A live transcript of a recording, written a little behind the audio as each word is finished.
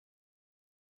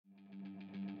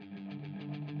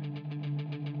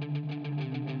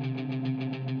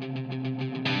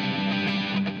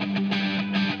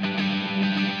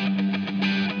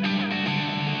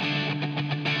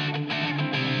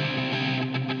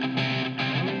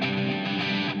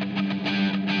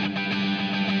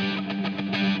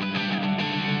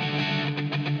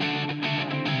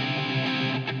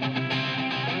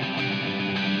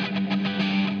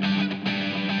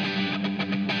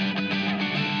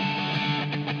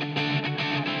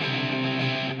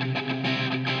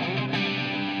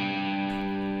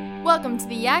Welcome to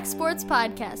the Yak Sports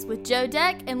Podcast with Joe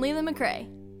Deck and Leland McRae.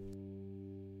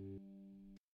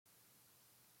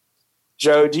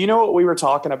 Joe, do you know what we were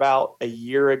talking about a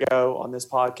year ago on this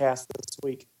podcast this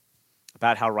week?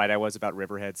 About how right I was about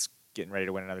Riverheads getting ready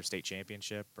to win another state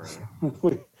championship? Or...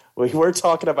 we were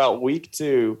talking about week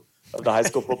 2 of the high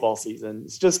school football season.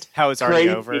 It's just how it's already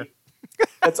over.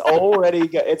 It's already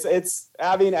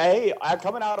I mean, hey, I'm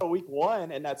coming out of week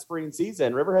 1 in that spring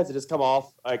season. Riverheads had just come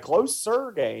off a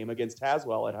closer game against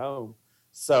Tazewell at home.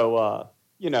 So, I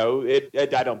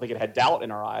don't think it had doubt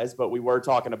in our eyes, but we were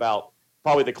talking about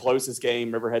probably the closest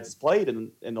game Riverheads has played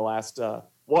in the last,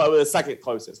 the second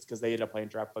closest because they ended up playing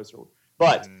draft closer.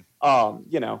 But,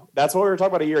 that's what we were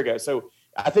talking about a year ago. So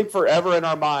I think forever in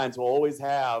our minds, we'll always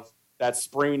have that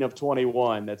spring of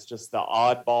 21. That's just the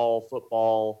oddball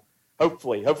football.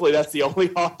 Hopefully that's the only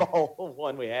oddball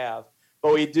one we have.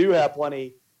 But we do have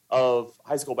plenty of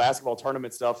high school basketball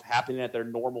tournament stuff happening at their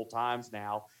normal times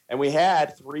now. And we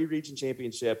had 3 region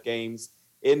championship games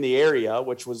in the area,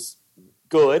 which was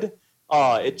good.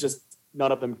 It just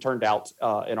none of them turned out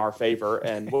in our favor,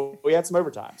 and we had some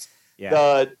overtimes. Yeah.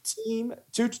 The team,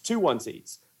 two 1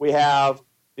 seeds. We have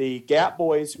the Gap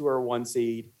boys who are 1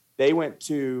 seed. They went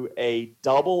to a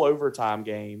double overtime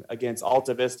game against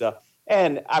Alta Vista.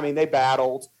 And I mean, they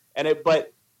battled,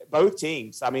 but both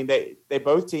teams, they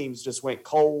both teams just went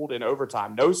cold in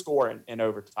overtime. No score in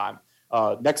overtime.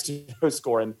 Next to no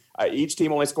score. Each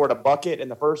team only scored a bucket in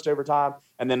the first overtime,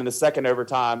 and then in the second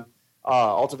overtime,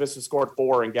 Alta Vista scored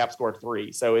 4 and Gap scored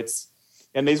 3. So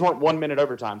and these weren't 1-minute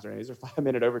overtimes or anything. These are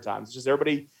 5-minute overtimes. It's just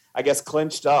everybody, I guess,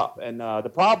 clinched up. And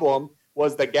the problem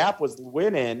was the Gap was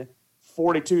winning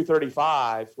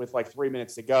 42-35 with like 3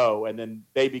 minutes to go, and then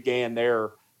they began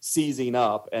their seizing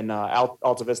up, and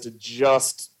Alta Vista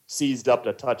just seized up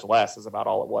a touch less is about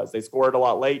all it was. They scored a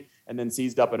lot late and then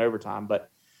seized up in overtime. But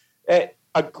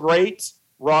a great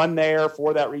run there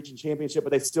for that region championship, but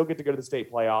they still get to go to the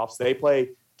state playoffs. They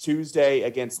play Tuesday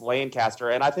against Lancaster,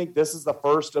 and I think this is the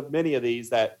first of many of these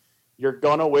that you're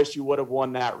going to wish you would have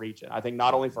won that region. I think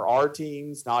not only for our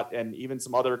teams, and even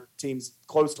some other teams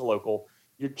close to local,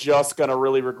 you're just going to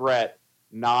really regret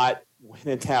not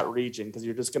winning that region because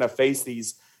you're just going to face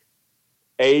these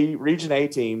Region A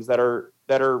teams that are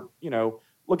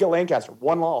look at Lancaster,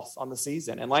 1 loss on the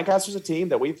season. And Lancaster's a team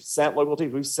that we've sent local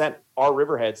teams. We've sent our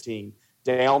Riverheads team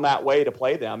down that way to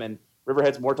play them, and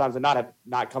Riverheads more times than not have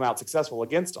not come out successful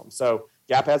against them. So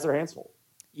Gap has their hands full.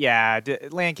 Yeah,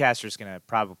 Lancaster's going to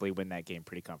probably win that game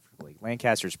pretty comfortably.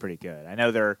 Lancaster's pretty good. I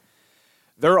know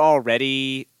they're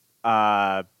already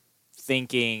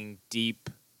thinking deep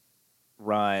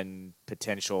run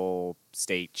potential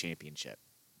state championship.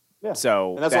 Yeah.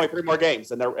 So and that's only 3 more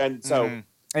games, and I'm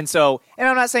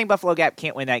not saying Buffalo Gap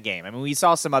can't win that game. I mean, we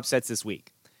saw some upsets this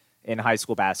week in high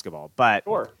school basketball, but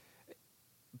sure.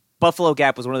 Buffalo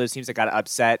Gap was one of those teams that got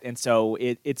upset, and so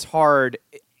it's hard.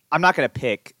 I'm not going to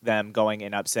pick them going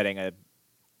and upsetting a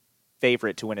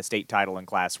favorite to win a state title in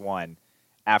Class 1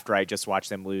 after I just watched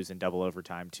them lose in double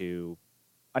overtime to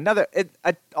another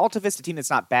Alta Vista team that's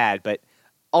not bad, but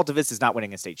Alta Vista is not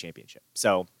winning a state championship.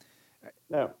 So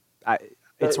no.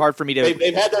 It's hard for me to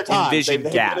they've had their time. envision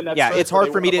Gap. Yeah, it's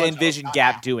hard for me to envision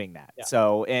Gap doing that. Yeah.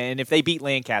 So, and if they beat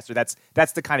Lancaster, that's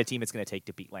the kind of team it's going to take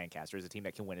to beat Lancaster, is a team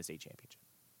that can win a state championship.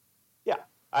 Yeah,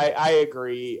 I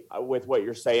agree with what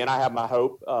you're saying. I have my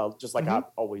hope, just like I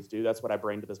always do. That's what I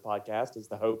bring to this podcast, is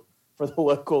the hope for the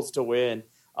locals to win.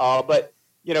 But,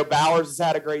 Bowers has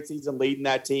had a great season leading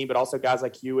that team, but also guys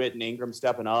like Hewitt and Ingram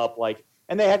stepping up.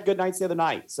 And they had good nights the other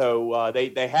night. So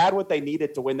they had what they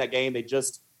needed to win that game. They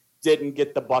just didn't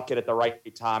get the bucket at the right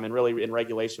time, and really in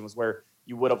regulation was where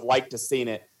you would have liked to seen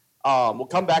it. We'll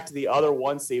come back to the other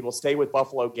 1 seed. We'll stay with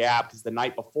Buffalo Gap because the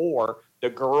night before,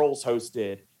 the girls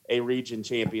hosted a region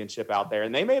championship out there,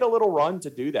 and they made a little run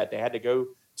to do that. They had to go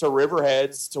to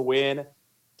Riverheads to win,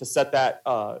 to set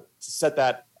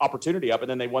that opportunity up, and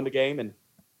then they won the game and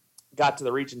got to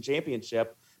the region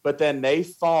championship. But then they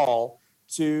fall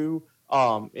to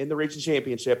in the region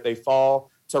championship, they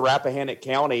fall to Rappahannock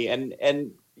County,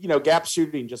 and Gap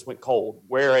shooting just went cold,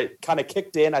 where it kind of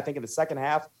kicked in, I think, in the second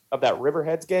half of that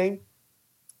Riverheads game,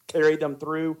 carried them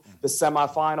through the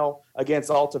semifinal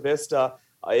against Alta Vista.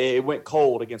 It went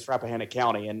cold against Rappahannock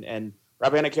County, and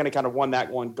Rappahannock County kind of won that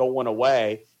one going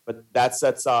away, but that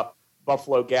sets up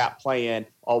Buffalo Gap playing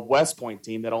a West Point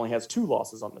team that only has 2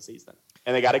 losses on the season,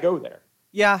 and they got to go there.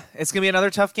 Yeah, it's going to be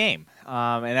another tough game,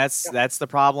 and that's the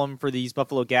problem for these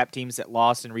Buffalo Gap teams that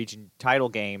lost in region title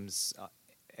games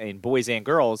in boys and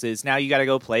girls, is now you got to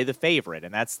go play the favorite,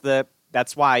 and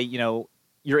that's why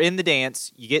you're in the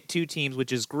dance. You get 2 teams,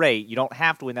 which is great. You don't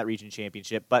have to win that region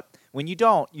championship, but when you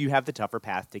don't, you have the tougher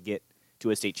path to get to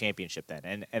a state championship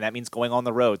then, and that means going on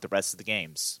the road the rest of the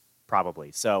games,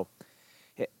 probably. So,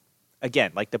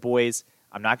 again, like the boys,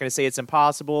 I'm not going to say it's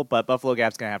impossible, but Buffalo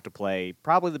Gap's going to have to play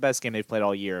probably the best game they've played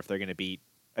all year if they're going to beat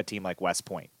a team like West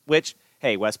Point, which,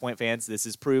 hey, West Point fans, this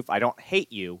is proof. I don't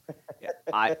hate you.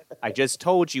 I just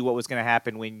told you what was going to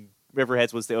happen when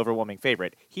Riverheads was the overwhelming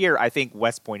favorite. Here, I think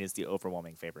West Point is the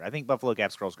overwhelming favorite. I think Buffalo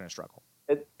Gap's girls are going to struggle.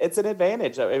 It's an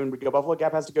advantage. I mean, Buffalo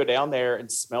Gap has to go down there and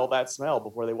smell that smell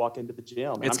before they walk into the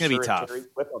gym. And it's going to be tough.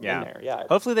 Yeah.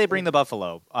 Hopefully they bring the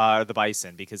buffalo, the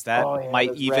bison, because that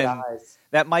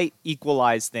might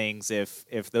equalize things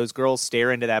if those girls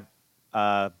stare into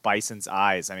that bison's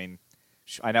eyes. I mean,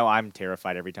 I know I'm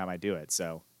terrified every time I do it.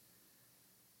 So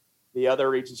the other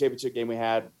region championship game we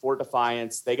had, Fort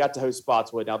Defiance, they got to host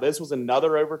Spotswood. Now this was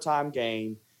another overtime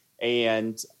game,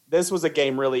 and this was a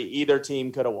game really either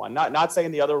team could have won. Not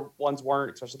saying the other ones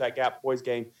weren't, especially that Gap boys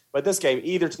game, but this game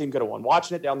either team could have won.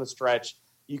 Watching it down the stretch,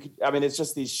 it's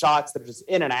just these shots that are just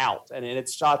in and out, and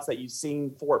it's shots that you've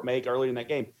seen Fort make early in that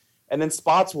game. And then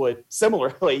Spotswood,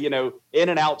 similarly, in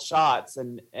and out shots,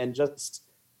 and just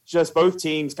both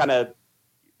teams kind of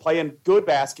playing good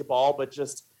basketball, but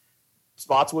just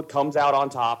Spotswood comes out on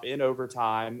top in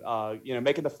overtime,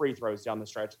 making the free throws down the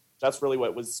stretch. That's really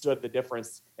what stood the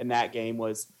difference in that game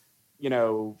was,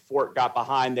 Fort got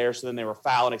behind there, so then they were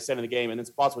fouling, extending the game, and then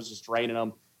Spotswood was just draining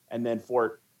them, and then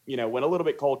Fort, went a little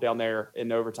bit cold down there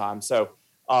in overtime. So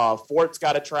Fort's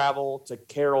got to travel to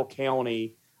Carroll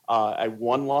County, a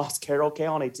one-loss Carroll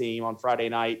County team on Friday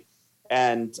night,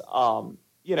 and a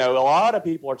lot of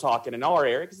people are talking in our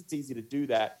area because it's easy to do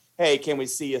that. Hey, can we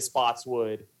see a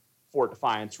Spotswood Fort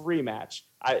Defiance rematch?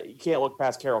 You can't look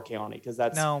past Carroll County because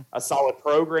that's a solid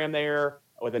program there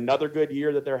with another good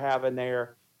year that they're having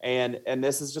there. And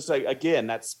this is just, again,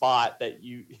 that spot that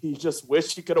you just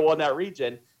wish you could have won that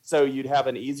region so you'd have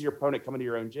an easier opponent coming to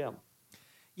your own gym.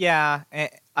 Yeah,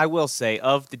 I will say,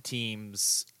 of the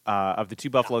teams, of the 2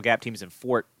 Buffalo Gap teams and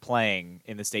Fort playing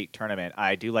in the state tournament,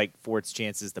 I do like Fort's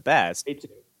chances the best. Me too.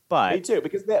 But Me too,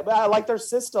 because I like their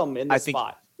system in this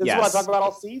spot. This is what I talk about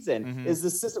all season, is the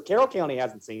system. Carroll County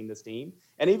hasn't seen this team.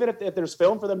 And even if there's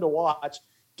film for them to watch,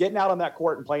 getting out on that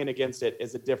court and playing against it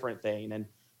is a different thing. And,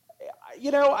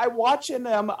 I watching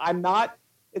them,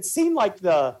 it seemed like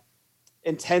the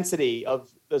intensity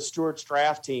of the Stewart's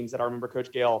draft teams that I remember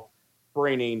Coach Gale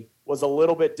bringing was a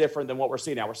little bit different than what we're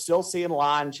seeing now. We're still seeing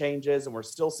line changes and we're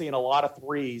still seeing a lot of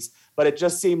threes, but it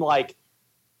just seemed like,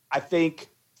 I think,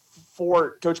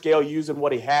 for Coach Gale using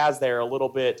what he has there a little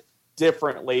bit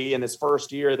differently in his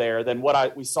first year there than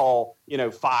what we saw,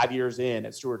 5 years in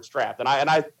at Stewart's draft. And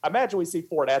I imagine we see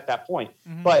Fort at that point.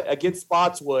 Mm-hmm. But against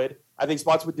Spotswood, I think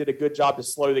Spotswood did a good job to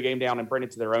slow the game down and bring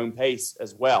it to their own pace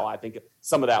as well. I think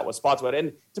some of that was Spotswood.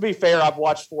 And to be fair, I've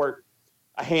watched Fort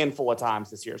a handful of times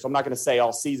this year, so I'm not going to say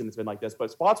all season it's been like this, but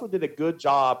Spotswood did a good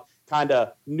job kind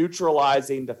of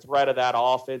neutralizing the threat of that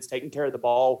offense, taking care of the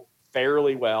ball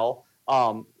fairly well.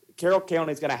 Carroll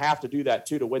County is going to have to do that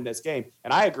too to win this game.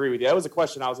 And I agree with you. That was a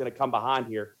question I was going to come behind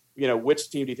here. Which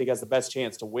team do you think has the best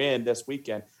chance to win this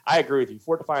weekend? I agree with you.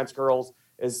 Fort Defiance girls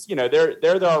is, they're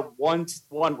the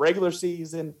one regular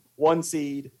season, 1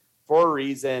 seed for a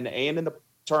reason, and in the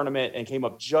tournament, and came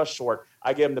up just short.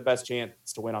 I give them the best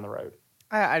chance to win on the road.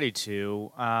 I do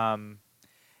too.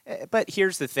 But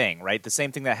here's the thing, right? The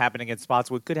same thing that happened against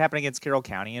Spotswood could happen against Carroll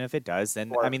County, and if it does, then,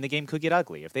 the game could get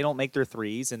ugly. If they don't make their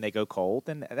threes and they go cold,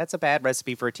 then that's a bad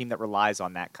recipe for a team that relies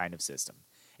on that kind of system.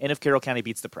 And if Carroll County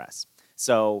beats the press.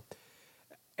 So,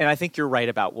 and I think you're right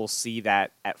about we'll see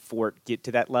that at Fort get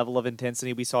to that level of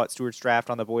intensity we saw at Stewart's draft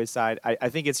on the boys' side. I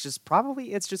think it's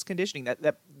just conditioning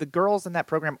that the girls in that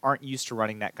program aren't used to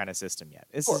running that kind of system yet.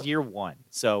 This is year 1.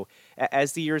 So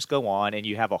as the years go on and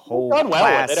you have a whole class.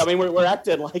 Well with it. I mean, we're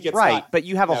acting like it's right, not, but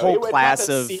you have a whole class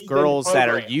of girls program.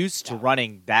 that are used to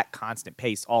running that constant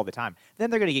pace all the time. Then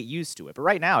they're going to get used to it. But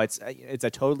right now, it's a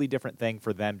totally different thing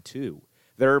for them too.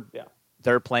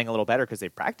 They're playing a little better because they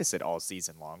practice it all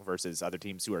season long versus other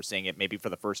teams who are seeing it maybe for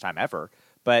the first time ever.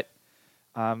 But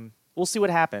we'll see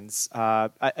what happens.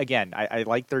 I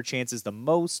like their chances the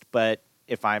most, but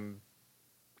if I'm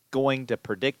going to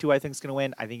predict who I think is going to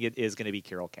win, I think it is going to be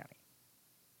Carroll County.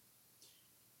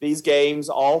 These games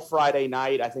all Friday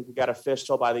night. I think we got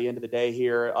official by the end of the day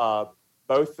here.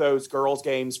 Both those girls'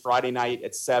 games Friday night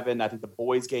at 7. I think the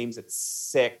boys' games at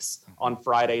 6 on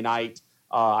Friday night.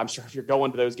 I'm sure if you're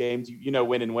going to those games, you know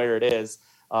when and where it is.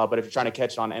 But if you're trying to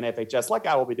catch it on NFHS, like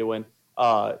I will be doing,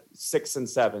 6 and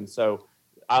 7. So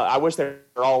I wish they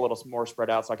were all a little more spread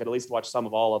out so I could at least watch some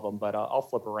of all of them, but I'll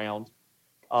flip around.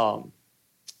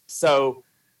 So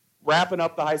wrapping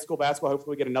up the high school basketball,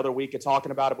 hopefully we get another week of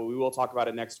talking about it, but we will talk about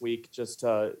it next week. Just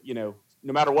no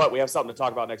matter what, we have something to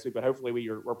talk about next week, but hopefully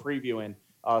we're previewing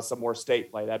some more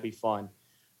state play. That'd be fun.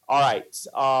 All right.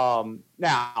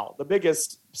 Now, the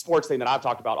biggest sports thing that I've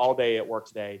talked about all day at work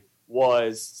today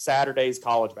was Saturday's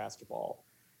college basketball.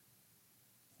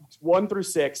 1 through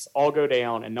 6 all go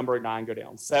down, and number 9 go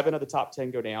down. 7 of the top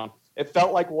 10 go down. It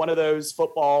felt like one of those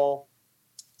football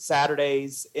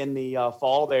Saturdays in the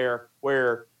fall there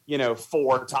where,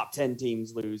 4 top 10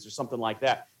 teams lose or something like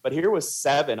that. But here was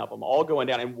 7 of them all going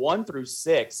down, and 1 through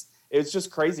 6, it was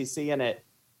just crazy seeing it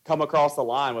come across the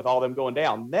line with all them going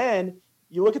down. Then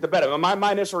you look at the bet.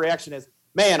 My initial reaction is,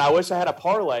 man, I wish I had a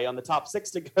parlay on the top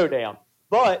 6 to go down.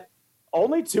 But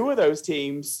only 2 of those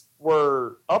teams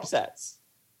were upsets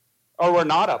or were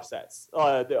not upsets.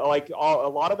 A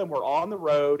lot of them were on the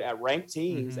road at ranked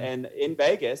teams, and in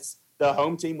Vegas, the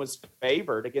home team was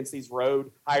favored against these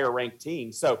road higher ranked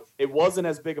teams. So it wasn't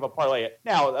as big of a parlay.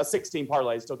 Now, a 16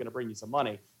 parlay is still going to bring you some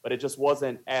money, but it just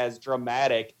wasn't as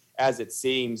dramatic as it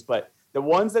seems. But the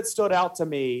ones that stood out to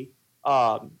me,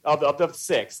 of the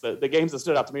 6, the games that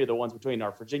stood out to me are the ones between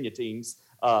our Virginia teams.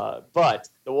 But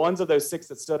the ones of those 6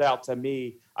 that stood out to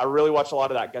me, I really watched a lot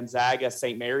of that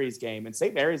Gonzaga-St. Mary's game. And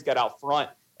St. Mary's got out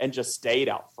front and just stayed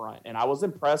out front. And I was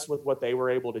impressed with what they were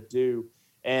able to do.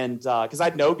 And because I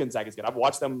know Gonzaga's good. I've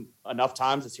watched them enough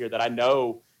times this year that I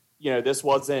know, this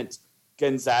wasn't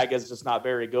Gonzaga's just not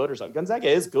very good or something. Gonzaga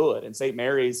is good, and St.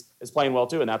 Mary's is playing well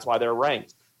too, and that's why they're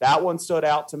ranked. That one stood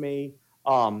out to me.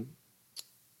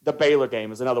 The Baylor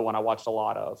game is another one I watched a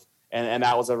lot of, and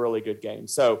that was a really good game.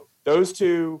 So those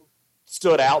 2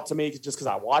 stood out to me just because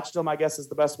I watched them, I guess is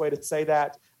the best way to say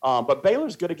that. But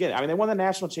Baylor's good again. I mean, they won the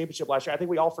national championship last year. I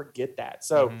think we all forget that.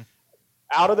 So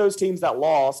out of those teams that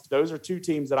lost, those are 2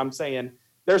 teams that I'm saying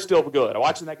they're still good.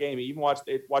 Watching that game, even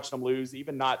watching them lose,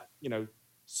 even not,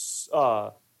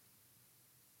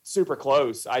 super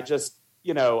close. I just,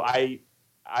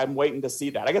 I'm waiting to see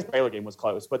that. I guess Baylor game was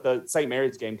close, but the St.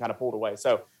 Mary's game kind of pulled away.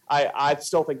 So I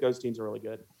still think those teams are really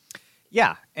good.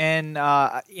 Yeah, and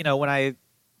when I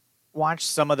watched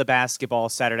some of the basketball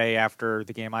Saturday after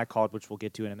the game I called, which we'll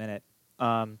get to in a minute,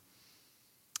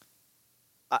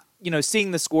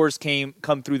 seeing the scores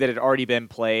come through that had already been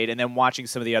played, and then watching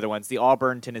some of the other ones. The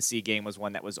Auburn-Tennessee game was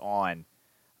one that was on,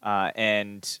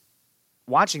 and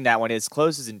watching that one, as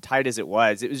close and tight as it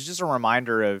was just a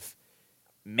reminder of,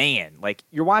 man, like,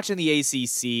 you're watching the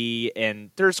ACC,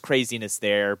 and there's craziness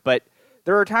there, but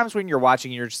there are times when you're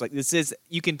watching and you're just like,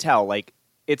 you can tell, like,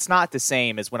 it's not the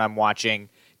same as when I'm watching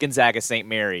Gonzaga St.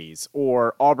 Mary's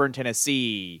or Auburn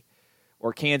Tennessee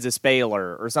or Kansas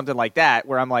Baylor or something like that,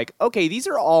 where I'm like, okay, this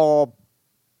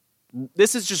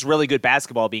is just really good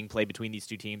basketball being played between these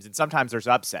 2 teams, and sometimes there's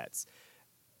upsets.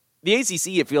 The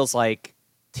ACC, it feels like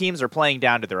teams are playing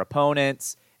down to their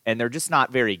opponents, and they're just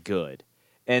not very good.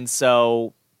 And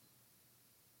so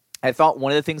I thought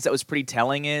one of the things that was pretty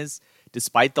telling is,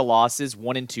 despite the losses,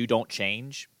 1 and 2 don't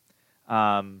change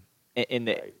in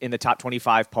the top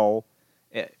 25 poll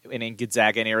in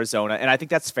Gonzaga and Arizona, and I think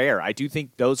that's fair. I do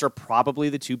think those are probably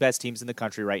the 2 best teams in the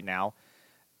country right now.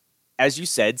 As you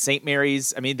said, St.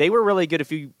 Mary's, I mean, they were really good a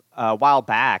few while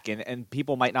back, and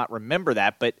people might not remember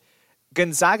that, but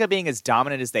Gonzaga being as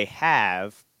dominant as they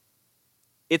have,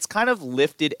 it's kind of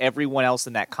lifted everyone else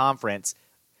in that conference.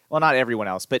 Well, not everyone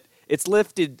else, but it's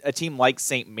lifted a team like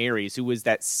St. Mary's, who was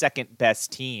that second best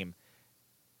team,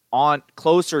 on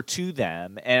closer to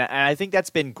them, and I think that's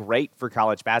been great for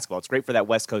college basketball. It's great for that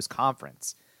West Coast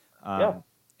Conference.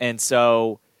 And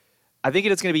so I think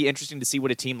it's going to be interesting to see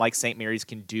what a team like St. Mary's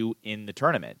can do in the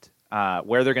tournament,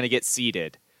 where they're going to get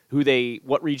seeded,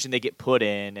 what region they get put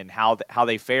in, and how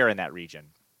they fare in that region.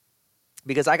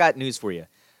 Because I got news for you.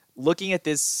 Looking at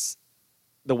this,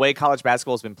 the way college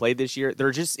basketball has been played this year,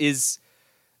 there just is.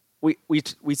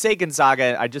 We say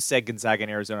Gonzaga. I just said Gonzaga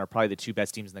and Arizona are probably the 2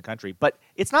 best teams in the country, but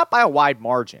it's not by a wide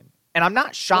margin. And I'm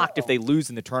not shocked if they lose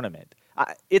in the tournament.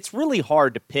 It's really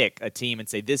hard to pick a team and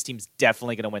say this team's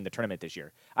definitely going to win the tournament this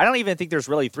year. I don't even think there's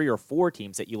really 3 or 4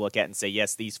 teams that you look at and say,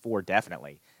 yes, these 4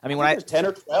 definitely. I mean, there's 10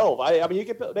 or 12. I mean, you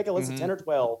can make a list of 10 or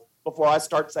 12 before I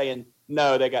start saying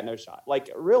no, they got no shot. Like,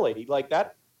 really, like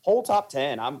that whole top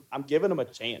 10, I'm giving them a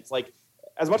chance. Like,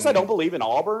 as much as I don't believe in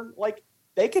Auburn, like,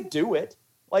 they could do it.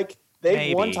 Like,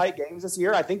 they've won tight games this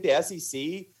year. I think the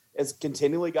SEC has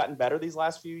continually gotten better these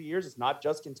last few years. It's not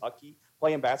just Kentucky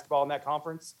playing basketball in that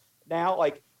conference now.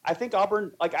 Like, I think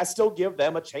Auburn, like, I still give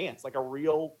them a chance, like a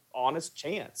real honest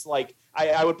chance. Like,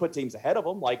 I would put teams ahead of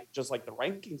them, like, just like the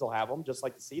rankings will have them, just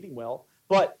like the seeding will.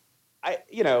 But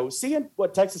seeing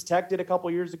what Texas Tech did a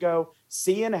couple years ago,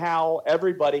 seeing how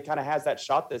everybody kind of has that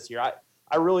shot this year,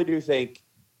 I really do think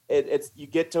it's you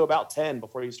get to about 10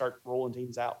 before you start rolling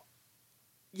teams out.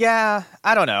 Yeah,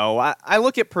 I don't know. I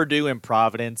look at Purdue and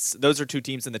Providence. Those are two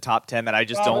teams in the top 10 that I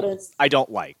just don't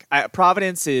like.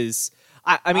 Providence is,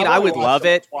 I mean, I would love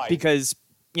it because,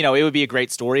 you know, it would be a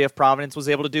great story if Providence was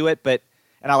able to do it,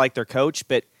 and I like their coach,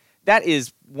 but that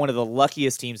is one of the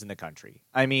luckiest teams in the country.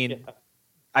 I mean,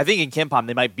 I think in KenPom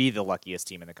they might be the luckiest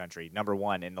team in the country, number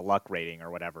one in the luck rating or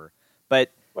whatever.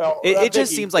 But it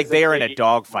just seems like they are in a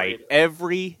dogfight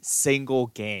every single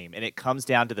game, and it comes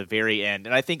down to the very end.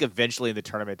 And I think eventually in the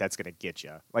tournament that's going to get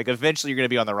you. Like, eventually you're going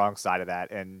to be on the wrong side of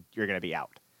that, and you're going to be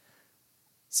out.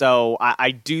 So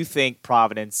I do think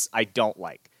Providence I don't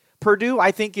like. Purdue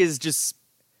I think is just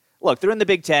 – look, they're in the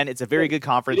Big Ten. It's a very good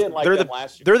conference. You didn't like them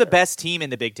last year. They're the best team in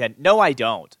the Big Ten. No, I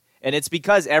don't. And it's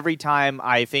because every time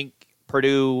I think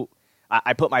Purdue –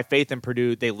 I put my faith in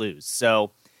Purdue, they lose.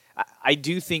 So I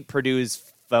do think Purdue is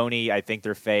 – phony. I think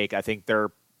they're fake. I think they're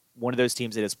one of those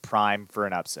teams that is prime for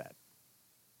an upset.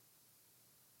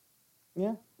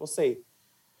 Yeah, we'll see.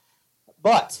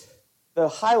 But the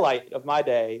highlight of my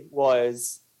day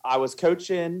was I was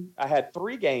coaching. I had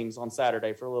 3 games on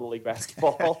Saturday for Little League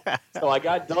basketball. So I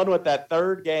got done with that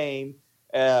third game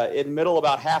in the middle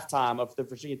about halftime of the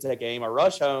Virginia Tech game. I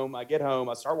rush home. I get home.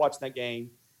 I start watching that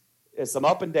game. It's some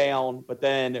up and down, but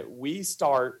then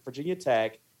Virginia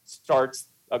Tech starts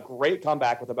a great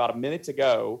comeback with about a minute to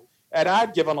go, and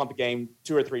I'd given up the game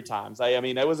 2 or 3 times. I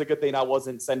mean, it was a good thing I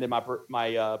wasn't sending my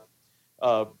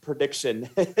prediction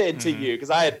into you because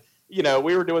I had, you know,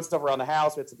 we were doing stuff around the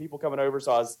house. We had some people coming over,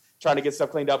 so I was trying to get stuff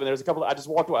cleaned up, and there was a couple. I just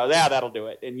walked away. Yeah, that'll do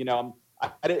it. And you know,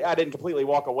 I didn't completely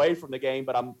walk away from the game,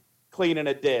 but I'm cleaning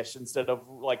a dish instead of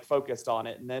like focused on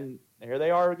it. And then here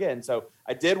they are again. So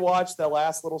I did watch the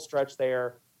last little stretch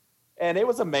there. And it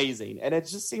was amazing. And it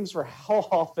just seems for how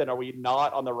often are we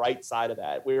not on the right side of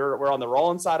that? We're on the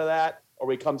wrong side of that, or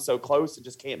we come so close and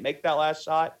just can't make that last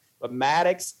shot. But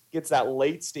Maddox gets that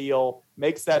late steal,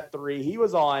 makes that 3. He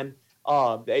was on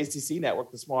the ACC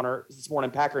network this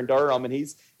morning, Packer and Durham, and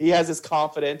he has this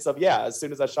confidence of, as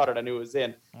soon as I shot it, I knew it was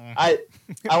in. I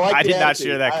like I the did attitude. not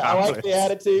share that confidence. I like the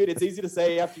attitude. It's easy to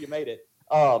say after you made it.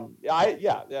 All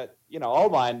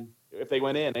mine, if they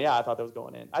went in, I thought that was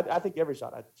going in. I think every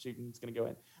shot I shoot is going to go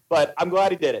in. But I'm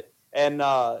glad he did it. And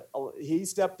he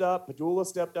stepped up. Padula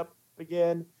stepped up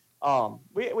again.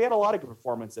 We had a lot of good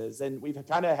performances, and we've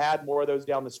kind of had more of those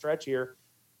down the stretch here.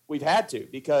 We've had to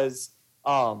because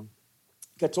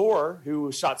Couture,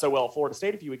 who shot so well at Florida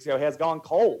State a few weeks ago, has gone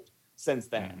cold since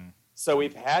then. Mm-hmm. So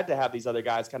we've had to have these other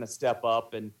guys kind of step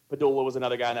up, and Padula was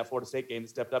another guy in that Florida State game that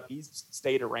stepped up. He's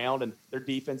stayed around, and their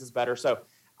defense is better. So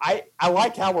I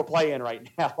like how we're playing right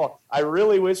now. I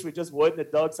really wish we just wouldn't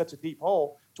have dug such a deep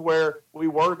hole to where we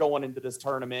were going into this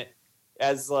tournament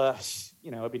as,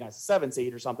 it'd be nice, a 7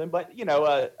 seed or something, but,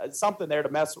 something there to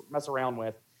mess around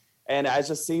with. And it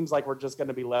just seems like we're just going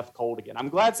to be left cold again. I'm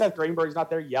glad Seth Greenberg's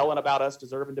not there yelling about us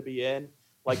deserving to be in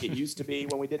like it used to be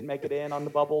when we didn't make it in on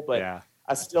the bubble, but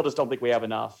I still just don't think we have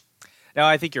enough. No,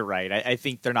 I think you're right. I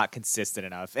think they're not consistent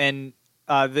enough. And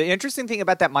the interesting thing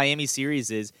about that Miami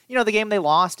series is, the game they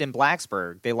lost in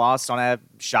Blacksburg, they lost on a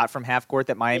shot from half court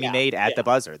that Miami made at the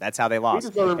buzzer. That's how they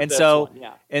lost. And so,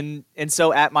 and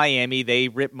so at Miami, they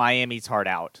ripped Miami's heart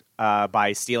out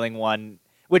by stealing one,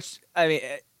 which, I mean,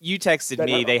 you texted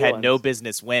me they had no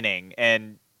business winning,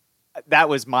 and that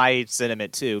was my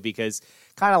sentiment too, because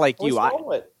kind of like you,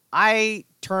 I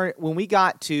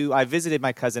visited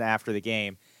my cousin after the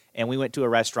game, and we went to a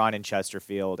restaurant in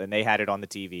Chesterfield, and they had it on the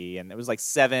TV, and it was like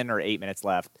 7 or 8 minutes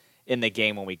left in the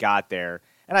game when we got there.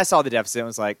 And I saw the deficit and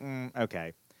was like,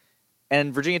 okay.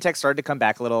 And Virginia Tech started to come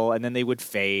back a little, and then they would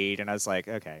fade, and I was like,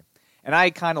 okay. And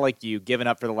I kind of like you, given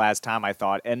up for the last time, I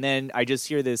thought. And then I just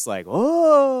hear this like,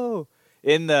 oh,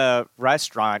 in the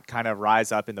restaurant kind of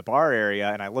rise up in the bar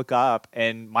area, and I look up,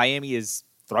 and Miami is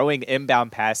throwing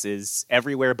inbound passes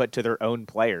everywhere but to their own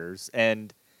players.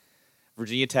 And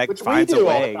Virginia Tech finds a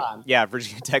way. Yeah,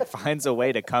 Virginia Tech finds a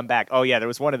way to come back. Oh, yeah, there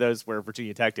was one of those where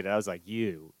Virginia Tech did it. I was like,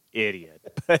 you idiot.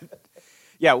 But,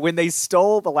 yeah, when they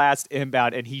stole the last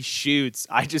inbound and he shoots,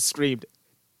 I just screamed,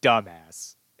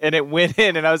 dumbass. And it went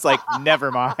in, and I was like,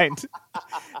 never mind.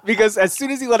 Because as soon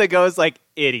as he let it go, I was like,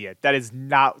 idiot. That is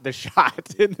not the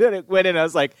shot. And then it went in, and I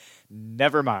was like,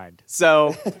 never mind.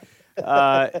 So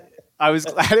I was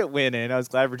glad it went in. I was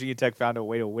glad Virginia Tech found a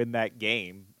way to win that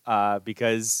game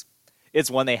because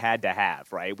it's one they had to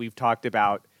have, right? We've talked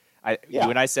about, you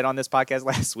and I said on this podcast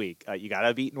last week, you got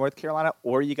to beat North Carolina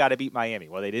or you got to beat Miami.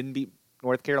 Well, they didn't beat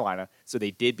North Carolina, so they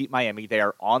did beat Miami. They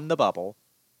are on the bubble.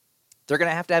 They're going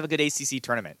to have a good ACC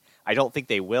tournament. I don't think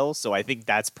they will, so I think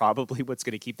that's probably what's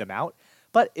going to keep them out.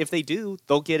 But if they do,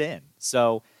 they'll get in.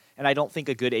 So, and I don't think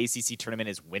a good ACC tournament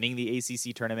is winning the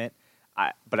ACC tournament.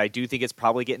 But I do think it's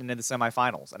probably getting into the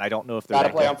semifinals, and I don't know if they're Gotta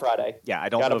that play good. on Friday. Yeah, I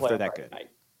don't know if they're that good. Night.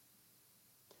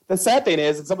 The sad thing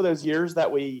is, in some of those years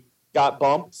that we got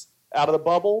bumped out of the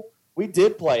bubble, we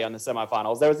did play on the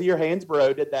semifinals. There was the year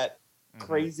Hansborough did that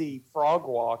crazy frog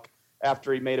walk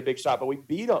after he made a big shot, but we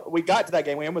got to that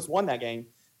game. We almost won that game,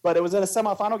 but it was in a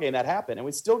semifinal game that happened, and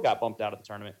we still got bumped out of the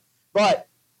tournament. But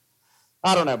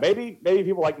I don't know. Maybe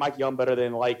people like Mike Young better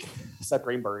than like Seth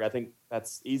Greenberg. I think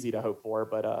that's easy to hope for,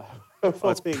 but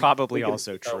well, it's probably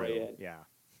also true. Yeah,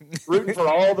 rooting for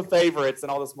all the favorites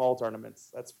and all the small tournaments.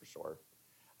 That's for sure.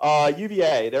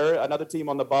 UVA, they're another team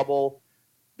on the bubble.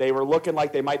 They were looking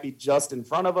like they might be just in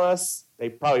front of us. They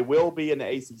probably will be in the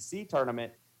ACC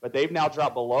tournament, but they've now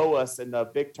dropped below us in the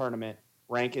big tournament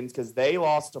rankings because they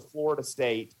lost to Florida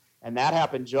State, and that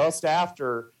happened just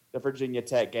after the Virginia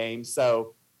Tech game.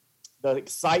 So the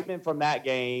excitement from that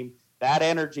game, that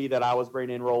energy that I was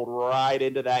bringing rolled right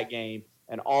into that game,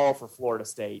 and all for Florida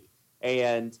State.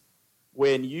 And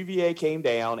when UVA came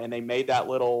down and they made that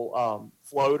little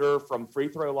floater from free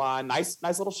throw line, nice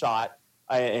little shot,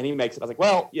 and he makes it. I was like,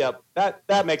 well, yeah,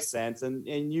 that makes sense. And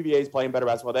UVA is playing better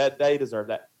basketball. They deserve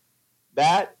that.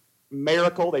 That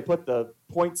miracle, they put the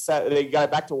they got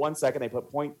it back to 1 second. They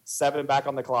put 0.7 back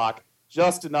on the clock,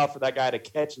 just enough for that guy to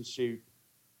catch and shoot.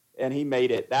 And he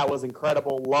made it. That was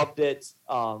incredible. Loved it.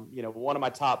 One of my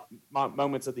top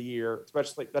moments of the year,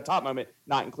 especially the top moment,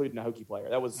 not including a Hokie player.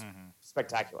 That was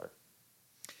spectacular.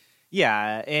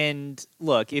 Yeah, and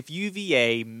look, if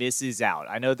UVA misses out,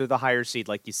 I know they're the higher seed,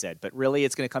 like you said, but really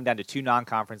it's going to come down to two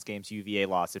non-conference games UVA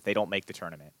lost if they don't make the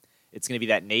tournament. It's going to be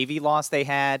that Navy loss they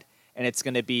had, and it's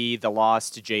going to be the loss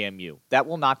to JMU. That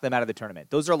will knock them out of the tournament.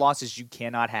 Those are losses you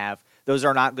cannot have. Those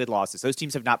are not good losses. Those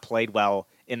teams have not played well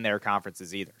in their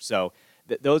conferences either. So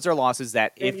those are losses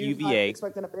that if UVA not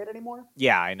expecting a bid anymore.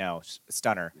 Yeah, I know,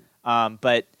 stunner.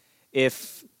 But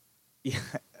if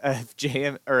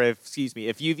UVA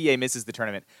misses the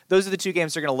tournament, those are the two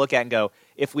games they're going to look at and go,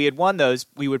 if we had won those,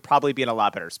 we would probably be in a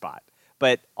lot better spot.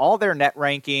 But all their net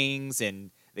rankings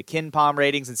and the KenPom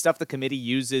ratings and stuff the committee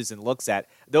uses and looks at,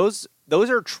 those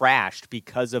are trashed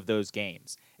because of those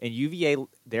games. And UVA,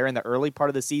 they're in the early part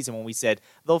of the season when we said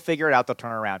they'll figure it out, they'll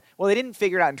turn around. Well, they didn't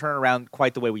figure it out and turn around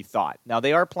quite the way we thought. Now,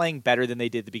 they are playing better than they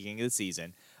did at the beginning of the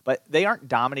season, but they aren't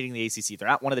dominating the ACC. They're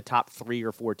not one of the top 3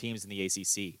 or 4 teams in the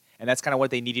ACC. And that's kind of what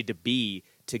they needed to be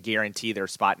to guarantee their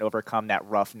spot and overcome that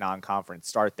rough non-conference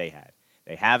start they had.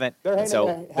 They haven't.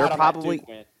 So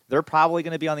they're probably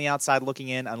going to be on the outside looking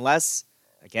in unless,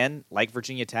 again, like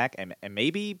Virginia Tech, and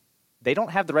maybe they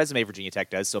don't have the resume Virginia Tech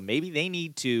does, so maybe they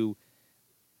need to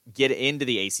get into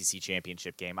the ACC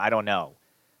championship game. I don't know.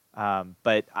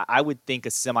 But I would think a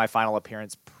semifinal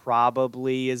appearance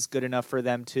probably is good enough for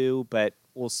them too, but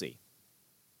we'll see.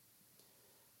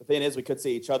 The thing is, we could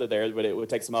see each other there, but it would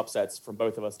take some upsets from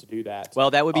both of us to do that. Well,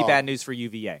 that would be bad news for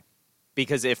UVA,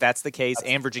 because if that's the case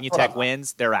and Virginia Tech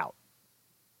wins, they're out.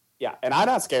 Yeah, and I'm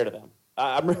not scared of them.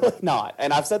 I'm really not.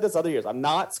 And I've said this other years. I'm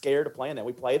not scared of playing them.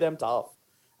 We play them tough.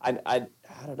 I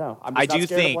don't know. I do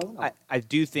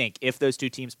think if those two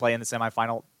teams play in the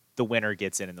semifinal, the winner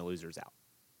gets in and the loser's out.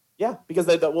 Yeah, because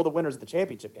the winner's the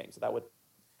championship game, so that would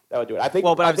do it. I think.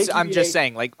 Well, but I'm just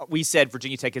saying, like we said,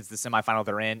 Virginia Tech is the semifinal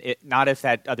they're in. Not if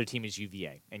that other team is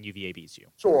UVA and UVA beats you.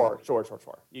 Sure.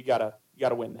 You gotta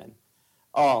win then.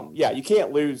 Yeah, you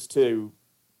can't lose to.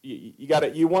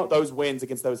 You want those wins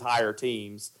against those higher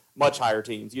teams, much higher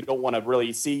teams. You don't want to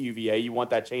really see UVA. You want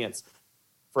that chance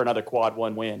for another quad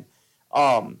 1 win.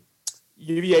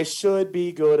 UVA should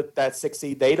be good at that 6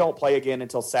 seed. They don't play again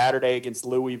until Saturday against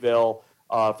Louisville.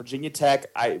 Virginia Tech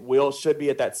should be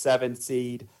at that 7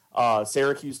 seed.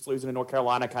 Syracuse losing to North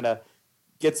Carolina kind of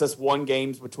gets us 1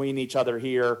 games between each other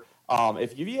here.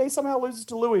 If UVA somehow loses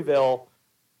to Louisville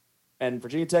and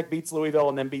Virginia Tech beats Louisville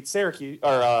and then beats Syracuse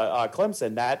or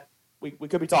Clemson, that we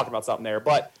could be talking about something there.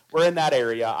 But we're in that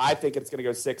area. I think it's going to go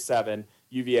 6-7.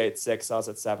 UVA at 6, us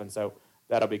at 7. So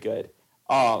that'll be good.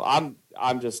 I'm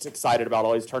just excited about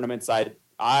all these tournaments.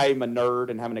 I'm a nerd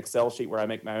and have an Excel sheet where I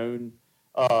make my own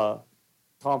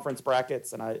conference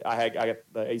brackets, and I got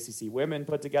the ACC women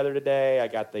put together today. I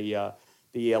got the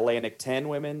Atlantic 10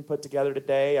 women put together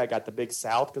today. I got the Big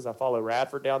South because I follow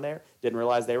Radford down there. Didn't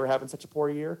realize they were having such a poor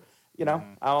year.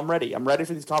 I'm ready. I'm ready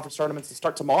for these conference tournaments to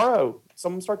start tomorrow.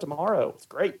 Some of them start tomorrow. It's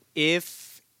great.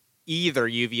 If either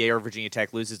UVA or Virginia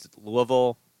Tech loses to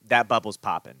Louisville, that bubble's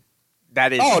popping.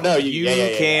 That is, you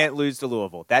can't lose to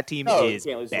Louisville. That team is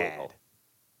bad.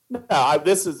 No,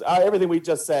 this is everything we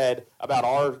just said about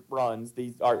our runs.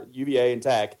 Our UVA and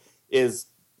Tech is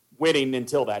winning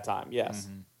until that time. Yes.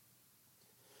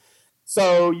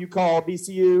 So you call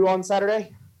VCU on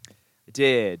Saturday? I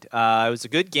did. It was a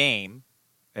good game.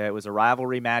 It was a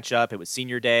rivalry matchup. It was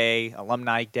senior day,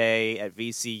 alumni day at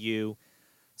VCU.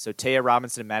 So Taya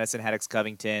Robinson and Madison Haddix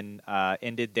Covington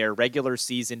ended their regular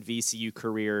season VCU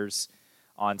careers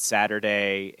on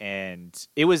Saturday, and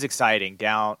it was exciting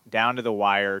down to the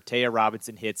wire. Taya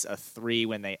Robinson hits a 3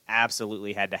 when they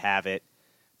absolutely had to have it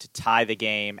to tie the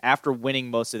game. After winning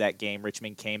most of that game,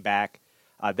 Richmond came back.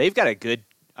 They've got a good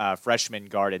freshman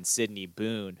guard in Sydney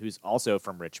Boone, who's also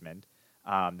from Richmond,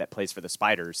 that plays for the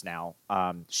Spiders now.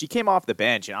 She came off the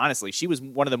bench, and honestly, she was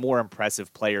one of the more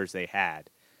impressive players they had.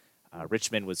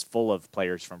 Richmond was full of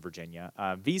players from Virginia.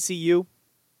 VCU,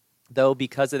 though,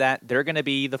 because of that, they're going to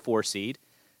be the 4 seed.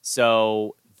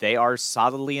 So they are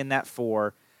solidly in that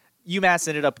 4. UMass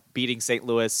ended up beating St.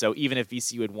 Louis, so even if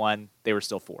VCU had won, they were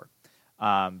still 4.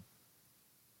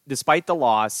 Despite the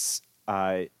losses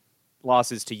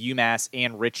to UMass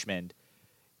and Richmond,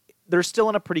 they're still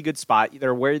in a pretty good spot.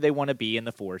 They're where they want to be in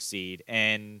the 4 seed,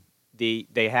 and they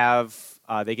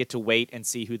get to wait and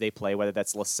see who they play, whether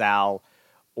that's LaSalle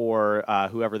or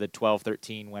whoever the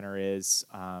 12-13 winner is.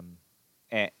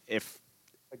 And if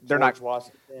they're not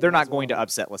going to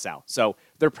upset LaSalle, so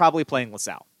they're probably playing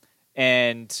LaSalle.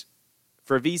 And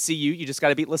for VCU, you just got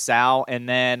to beat LaSalle, and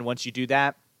then once you do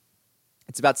that,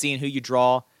 it's about seeing who you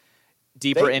draw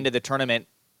deeper into the tournament.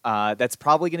 That's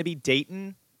probably going to be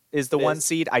Dayton is the 1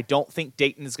 seed. I don't think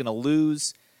Dayton is going to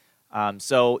lose.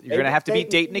 So you're going to have to beat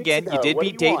Dayton again. You did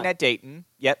beat Dayton at Dayton.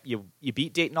 Yep, you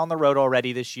beat Dayton on the road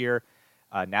already this year.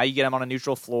 Now you get them on a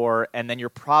neutral floor, and then you're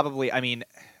probably,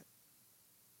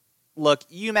 look,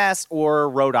 UMass or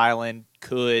Rhode Island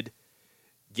could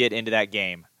get into that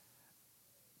game.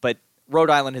 But Rhode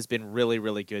Island has been really,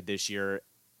 really good this year.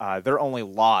 Their only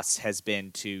loss has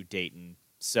been to Dayton.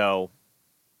 So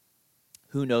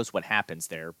who knows what happens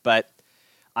there. But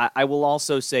I will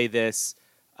also say this.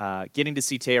 Getting to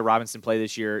see Taya Robinson play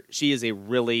this year, she is a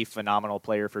really phenomenal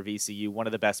player for VCU, one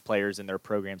of the best players in their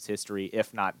program's history,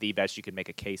 if not the best. You could make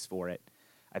a case for it.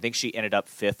 I think she ended up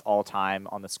 5th all-time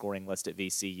on the scoring list at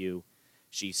VCU.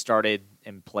 She started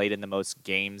and played in the most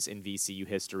games in VCU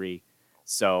history,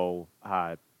 so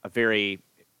a very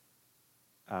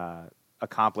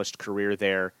accomplished career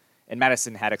there. And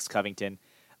Madison Haddix Covington,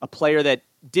 a player that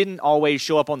didn't always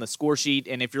show up on the score sheet,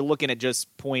 and if you're looking at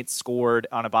just points scored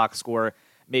on a box score,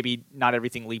 maybe not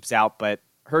everything leaps out, but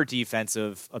her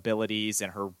defensive abilities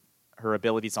and her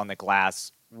abilities on the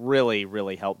glass really,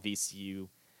 really helped VCU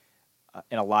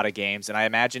in a lot of games. And I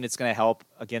imagine it's going to help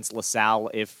against LaSalle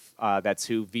if that's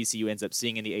who VCU ends up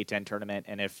seeing in the A-10 tournament.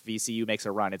 And if VCU makes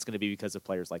a run, it's going to be because of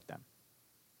players like them.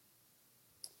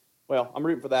 Well, I'm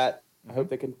rooting for that. I hope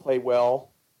they can play well.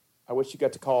 I wish you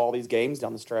got to call all these games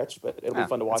down the stretch, but it'll be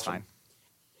fun to watch them.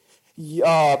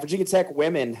 Virginia Tech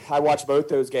women, I watched both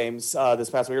those games this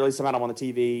past week, or at least some of them on the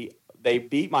TV. They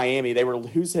beat Miami. They were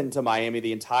losing to Miami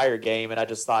the entire game, and I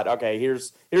just thought, okay,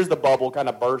 here's the bubble kind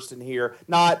of bursting here.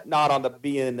 Not on the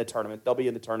being in the tournament. They'll be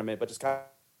in the tournament, but just kind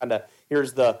of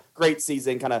here's the great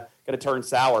season kind of going to turn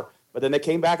sour. But then they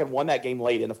came back and won that game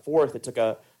late. In the 4th, it took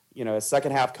a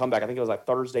second half comeback. I think it was like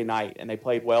Thursday night, and they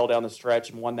played well down the stretch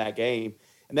and won that game.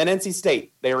 And then NC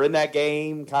State, they were in that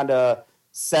game kind of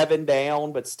 7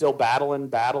 down, but still battling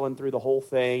through the whole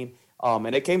thing.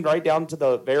 And it came right down to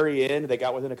the very end. They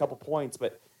got within a couple points,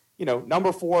 but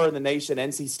number 4 in the nation,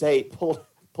 NC State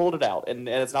pulled it out, and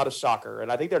it's not a shocker.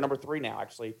 And I think they're number 3 now,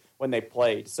 actually, when they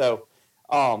played. So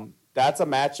that's a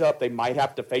matchup they might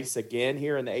have to face again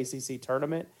here in the ACC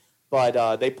tournament.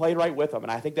 But they played right with them,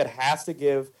 and I think that has to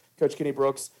give Coach Kenny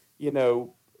Brooks, a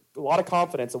lot of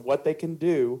confidence of what they can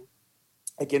do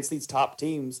against these top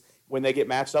teams when they get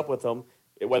matched up with them,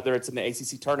 whether it's in the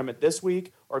ACC tournament this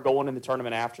week or going in the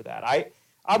tournament after that.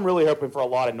 I'm really hoping for a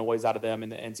lot of noise out of them in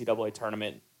the NCAA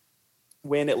tournament.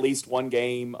 Win at least one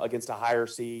game against a higher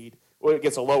seed, or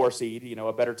against a lower seed,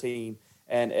 a better team,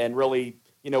 and really,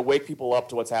 wake people up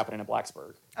to what's happening in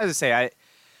Blacksburg. I was going to say,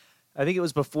 I think it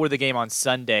was before the game on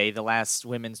Sunday, the last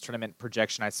women's tournament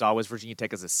projection I saw was Virginia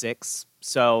Tech as a 6.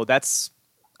 So that's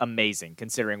amazing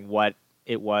considering what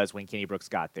it was when Kenny Brooks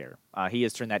got there. He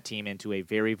has turned that team into a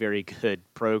very, very good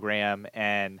program,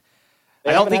 and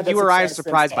I don't think you or I are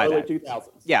surprised by that. 2000s.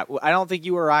 Yeah, I don't think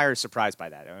you or I are surprised by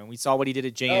that. I mean, we saw what he did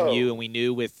at JMU, and we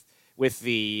knew with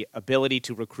the ability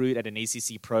to recruit at an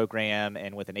ACC program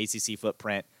and with an ACC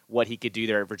footprint, what he could do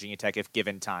there at Virginia Tech if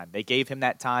given time. They gave him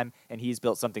that time, and he's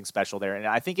built something special there, and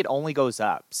I think it only goes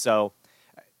up. So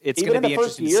it's going to be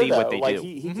interesting to see what they do.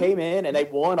 He came in, and they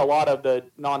won a lot of the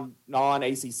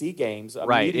non-ACC games.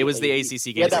 Right, it was the ACC games.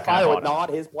 He had that fire with not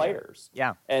his players.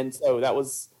 Yeah. And so that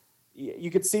was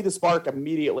you could see the spark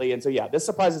immediately. And so, yeah, this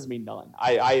surprises me none.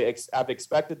 I've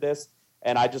expected this,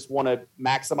 and I just want to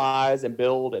maximize and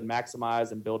build and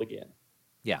maximize and build again.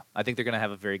 Yeah, I think they're going to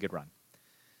have a very good run.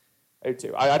 I do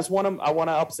too. I just want them. I want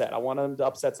to upset. I want them to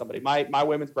upset somebody. My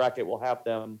women's bracket will have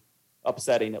them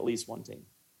upsetting at least one team.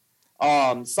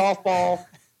 Softball,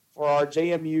 for our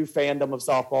JMU fandom of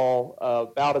softball,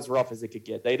 about as rough as it could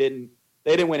get. They didn't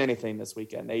win anything this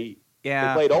weekend. They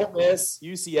played Ole Miss,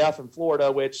 UCF, and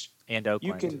Florida, which and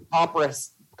Oakland. You can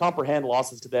comprehend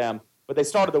losses to them, but they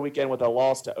started the weekend with a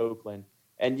loss to Oakland,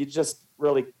 and you just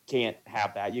really can't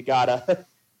have that. You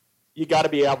gotta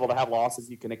be able to have losses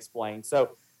you can explain.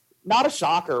 So, not a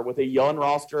shocker with a young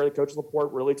roster. Coach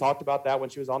Laporte really talked about that when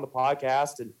she was on the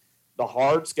podcast, and the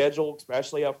hard schedule,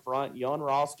 especially up front, young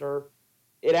roster,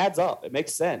 it adds up. It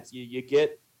makes sense. You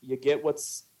get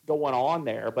what's going on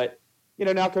there, but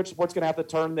now Coach Laporte's going to have to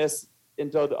turn this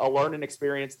into a learning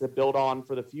experience to build on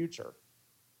for the future.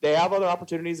 They have other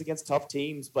opportunities against tough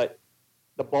teams, but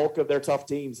the bulk of their tough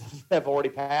teams have already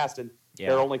passed, and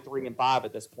they're only 3-5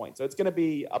 at this point. So it's going to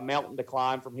be a mountain to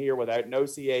climb from here without no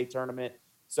CAA tournament.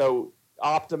 So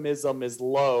optimism is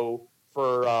low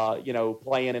for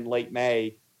playing in late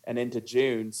May and into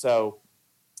June. So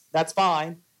that's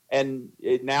fine. And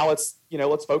now let's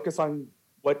focus on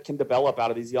what can develop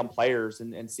out of these young players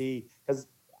and see, because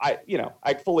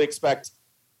I fully expect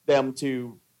them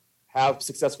to have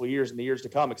successful years in the years to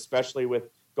come, especially with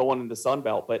going into the Sun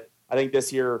Belt. But I think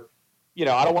this year,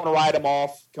 I don't want to write them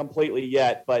off completely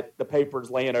yet, but the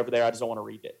paper's laying over there. I just don't want to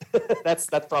read it. That's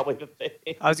probably the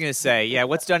thing. I was going to say,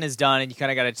 what's done is done, and you kind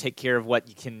of got to take care of what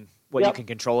you can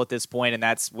control at this point, and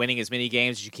that's winning as many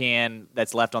games as you can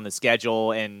that's left on the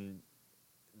schedule, and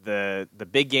the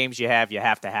big games you have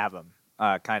to have them.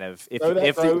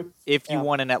 If you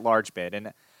want an at-large bid,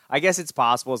 and I guess it's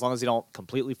possible as long as they don't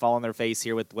completely fall on their face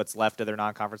here with what's left of their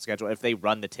non-conference schedule. If they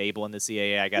run the table in the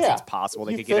CAA, I guess it's possible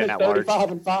they could get an at-large.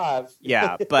 35-5.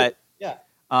 Yeah, but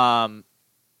I'm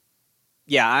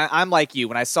like you.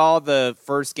 When I saw the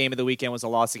first game of the weekend was a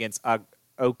loss against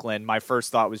Oakland, my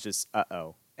first thought was just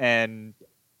uh-oh. And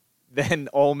then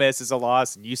Ole Miss is a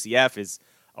loss, and UCF is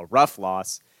a rough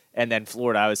loss, and then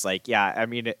Florida, I was like,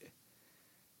 they're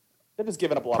just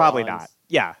giving up a lot. Probably of runs. not.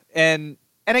 Yeah, and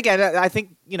again, I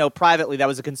think privately that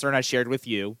was a concern I shared with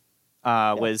you,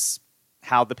 was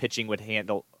how the pitching would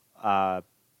handle a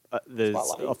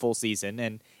full season,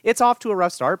 and it's off to a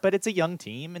rough start, but it's a young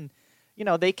team, and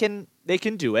they can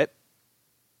do it.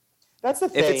 That's the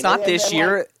thing. If it's not this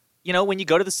year, when you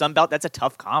go to the Sun Belt, that's a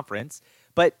tough conference,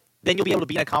 but then you'll be able to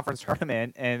be in a conference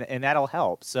tournament, and that'll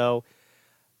help. So.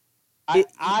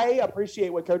 I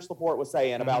appreciate what Coach Laporte was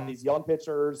saying about these young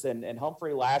pitchers, and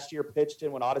Humphrey last year pitched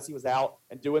in when Odyssey was out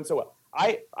and doing so well.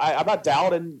 I'm not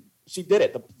doubting she did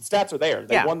it. The stats are there.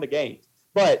 They won the game.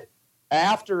 But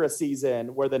after a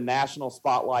season where the national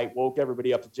spotlight woke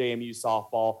everybody up to JMU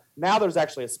softball, now there's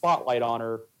actually a spotlight on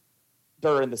her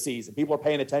during the season. People are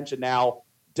paying attention now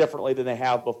differently than they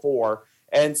have before.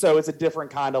 And so it's a different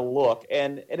kind of look,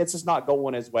 and it's just not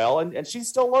going as well. And she's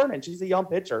still learning. She's a young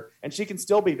pitcher, and she can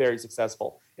still be very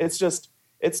successful. It's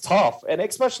tough. And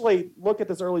especially look at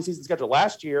this early season schedule.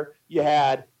 Last year, you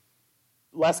had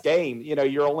less game.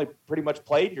 You're only pretty much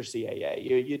played your CAA.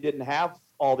 You didn't have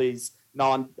all these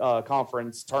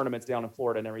non-conference tournaments down in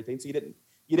Florida and everything. So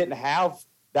you didn't have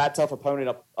that tough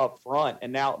opponent up front,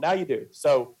 and now you do.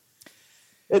 So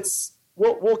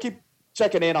we'll keep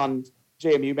checking in on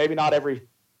JMU, maybe not every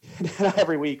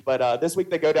week, but this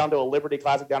week they go down to a Liberty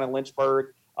Classic down in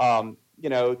Lynchburg. They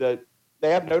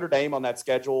have Notre Dame on that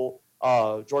schedule,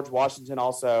 George Washington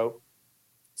also.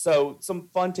 So some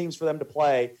fun teams for them to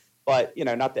play, but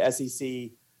not the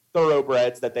SEC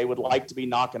thoroughbreds that they would like to be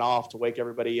knocking off to wake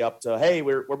everybody up to, hey,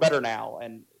 we're better now,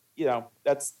 and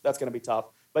that's going to be tough.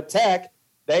 But Tech,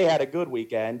 they had a good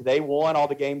weekend. They won all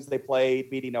the games they played,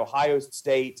 beating Ohio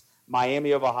State,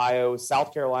 Miami of Ohio,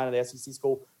 South Carolina, the SEC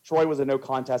school. Troy was a no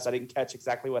contest. I didn't catch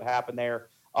exactly what happened there.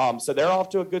 So they're off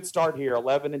to a good start here,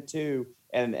 11-2,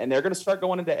 and they're going to start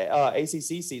going into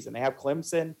ACC season. They have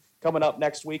Clemson coming up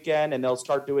next weekend, and they'll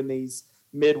start doing these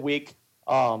midweek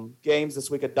games.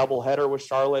 This week a doubleheader with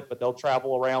Charlotte, but they'll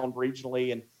travel around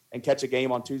regionally and catch a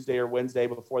game on Tuesday or Wednesday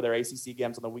before their ACC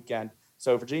games on the weekend.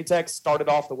 So Virginia Tech started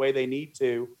off the way they need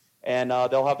to, and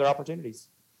they'll have their opportunities.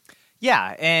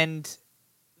 Yeah, and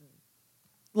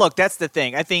look, that's the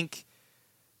thing. I think,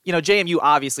 JMU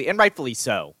obviously, and rightfully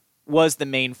so, was the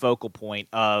main focal point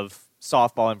of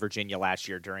softball in Virginia last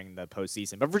year during the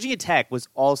postseason. But Virginia Tech was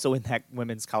also in that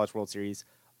Women's College World Series,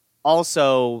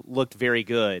 also looked very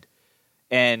good,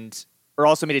 or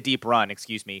also made a deep run,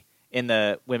 in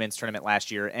the women's tournament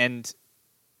last year. And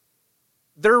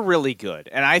they're really good,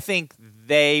 and I think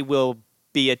they will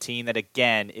be a team that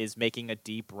again is making a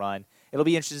deep run. It'll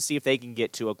be interesting to see if they can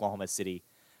get to Oklahoma City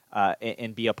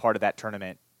and be a part of that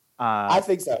tournament. I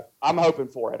think so. I'm hoping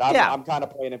for it. I'm kind of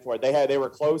planning for it. They were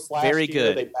close last Very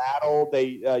year. good. They battled.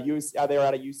 They were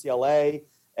out of UCLA,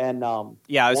 and I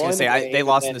was going to say they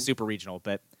lost in the Super Regional,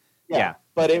 but yeah.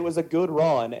 But it was a good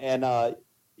run, and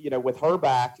with her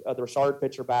back, the Richard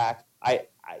pitcher back,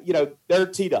 they're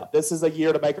teed up. This is a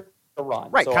year to make a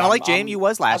run, right? So kind of like JMU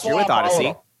was last year with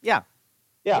Odyssey. Yeah.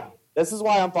 This is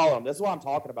why I'm following them. This is why I'm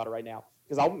talking about it right now,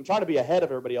 because I'm trying to be ahead of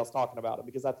everybody else talking about it,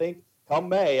 because I think come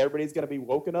May, everybody's going to be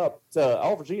woken up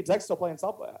to, Virginia Tech's still playing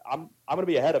softball. I'm going to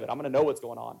be ahead of it. I'm going to know what's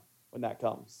going on when that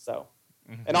comes. So,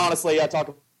 and honestly, I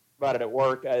talk about it at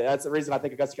work. That's the reason I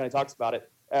think Augusta County talks about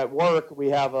it. At work, we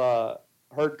have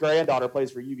her granddaughter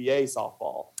plays for UVA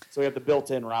softball, so we have the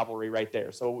built-in rivalry right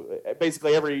there. So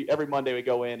basically, every Monday we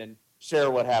go in and share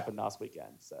what happened last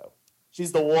weekend. So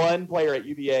she's the one player at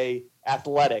UVA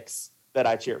athletics that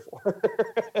I cheer for.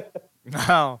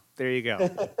 Oh, there you go.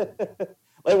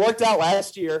 It worked out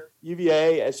last year.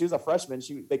 UVA, as she was a freshman,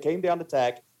 they came down to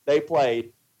Tech. They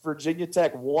played. Virginia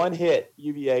Tech one hit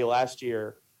UVA last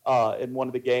year in one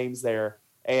of the games there.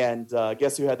 And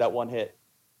guess who had that one hit?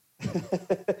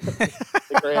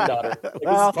 The granddaughter. It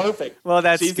was perfect. Well,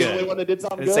 that's She's good. the only one that did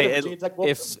something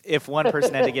good. If one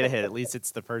person had to get a hit, at least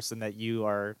it's the person that you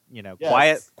are,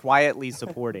 Yes. quietly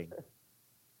supporting.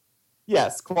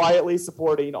 Yes, quietly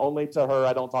supporting. Only to her.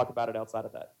 I don't talk about it outside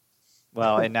of that.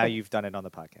 Well, and now you've done it on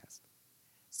the podcast.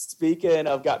 Speaking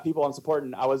of got people I'm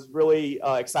supporting, I was really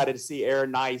excited to see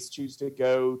Aaron Nice choose to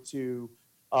go to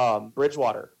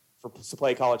Bridgewater to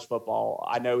play college football.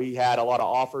 I know he had a lot of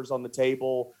offers on the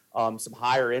table, some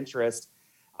higher interest.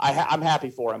 I'm happy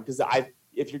for him, because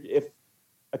if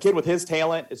a kid with his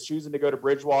talent is choosing to go to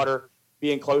Bridgewater,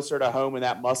 being closer to home, and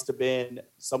that must have been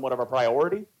somewhat of a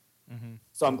priority. Mm-hmm.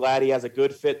 So I'm glad he has a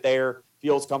good fit there,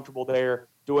 feels comfortable there,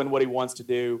 doing what he wants to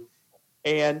do.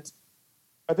 And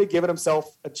I think giving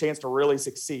himself a chance to really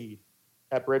succeed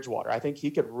at Bridgewater. I think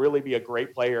he could really be a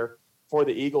great player for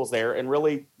the Eagles there, and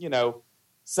really,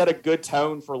 set a good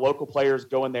tone for local players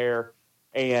going there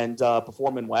and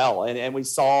performing well. And we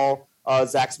saw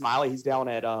Zach Smiley. He's down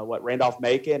at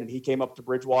Randolph-Macon, and he came up to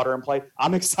Bridgewater and played.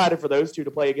 I'm excited for those two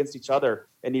to play against each other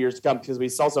in years to come, because we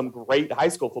saw some great high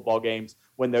school football games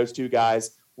when those two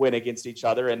guys went against each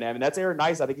other. And that's Aaron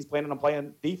Nice. I think he's planning on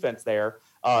playing defense there.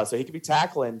 So he could be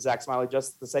tackling Zach Smiley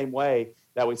just the same way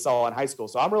that we saw in high school.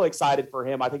 So I'm really excited for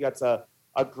him. I think that's a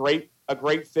great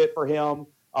fit for him,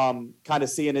 kind of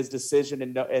seeing his decision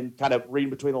and kind of reading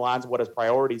between the lines of what his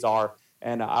priorities are.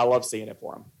 And I love seeing it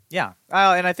for him. Yeah,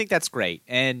 and I think that's great.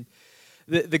 And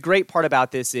the great part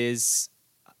about this is,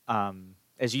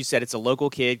 as you said, it's a local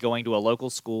kid going to a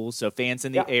local school, so fans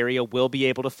in the area will be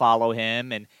able to follow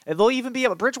him, and they'll even be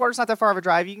able. Bridgewater's not that far of a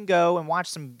drive. You can go and watch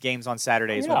some games on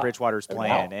Saturdays when Bridgewater's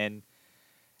playing, and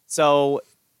so,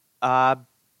 I'm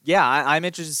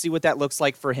interested to see what that looks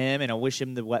like for him, and I wish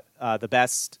him the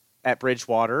best at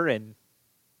Bridgewater. And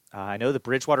I know the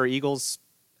Bridgewater Eagles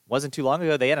wasn't too long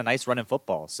ago. They had a nice run in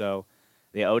football, so.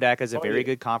 The ODAC is a very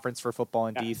good conference for football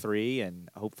in D3, and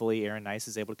hopefully Aaron Nice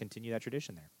is able to continue that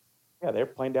tradition there. Yeah, they're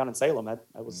playing down in Salem. That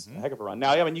was a heck of a run.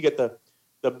 Now, you get the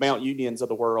Mount Unions of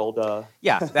the world.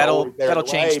 That'll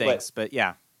change things, but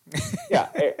yeah.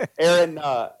 Aaron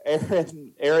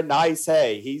Nice,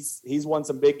 hey, he's won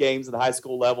some big games at the high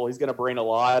school level. He's going to bring a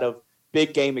lot of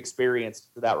big game experience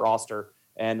to that roster.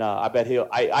 And I bet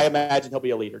I imagine he'll be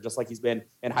a leader, just like he's been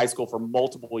in high school for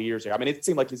multiple years here. I mean, it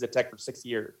seemed like he's at Tech for 6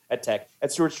 years,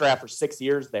 at Stuart Strath for 6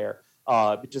 years there,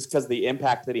 just because of the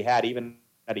impact that he had even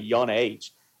at a young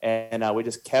age. And we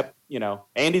just kept,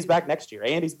 Andy's back next year.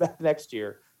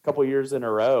 A couple years in a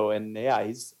row. And,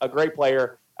 he's a great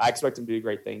player. I expect him to do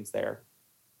great things there.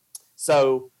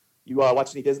 So you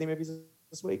watch any Disney movies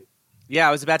this week? Yeah,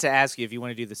 I was about to ask you if you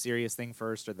want to do the serious thing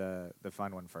first or the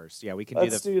fun one first. Yeah, we can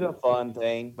Let's do the fun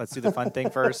thing. Let's do the fun thing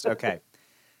first. Okay.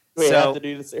 We have to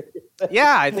do the serious thing.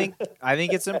 Yeah, I think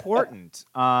it's important.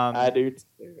 I do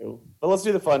too. But let's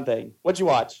do the fun thing. What'd you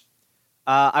watch?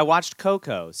 I watched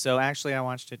Coco. So actually, I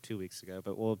watched it 2 weeks ago,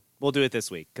 but we'll do it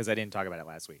this week because I didn't talk about it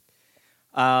last week.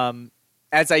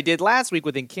 As I did last week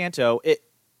with Encanto,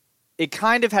 it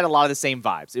kind of had a lot of the same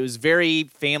vibes. It was very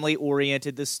family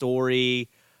oriented. The story.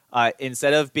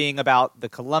 Instead of being about the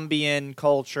Colombian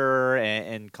culture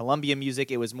and Colombian music,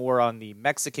 it was more on the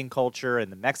Mexican culture and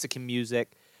the Mexican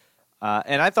music.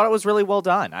 And I thought it was really well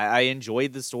done. I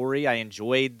enjoyed the story. I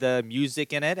enjoyed the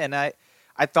music in it. And I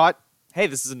thought, hey,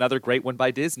 this is another great one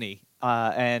by Disney.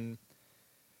 And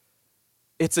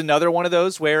it's another one of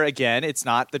those where, again, it's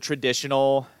not the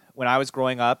traditional when I was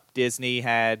growing up, Disney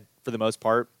had, for the most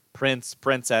part, prince,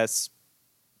 princess,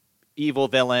 evil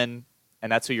villain,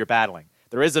 and that's who you're battling.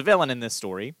 There is a villain in this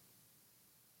story,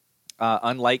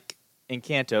 unlike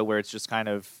Encanto, where it's just kind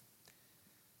of,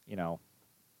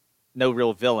 no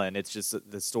real villain. It's just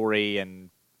the story, and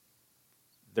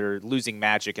they're losing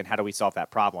magic, and how do we solve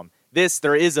that problem?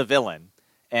 There is a villain,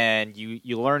 and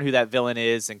you learn who that villain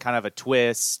is, and kind of a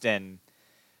twist, and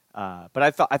but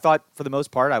I thought for the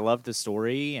most part I loved the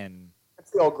story, and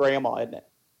it's the old grandma, isn't it?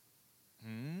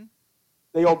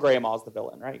 The old grandma's the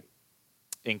villain, right?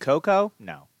 In Coco,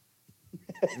 no,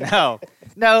 no.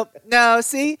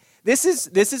 See, this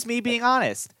is me being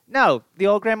honest. No, the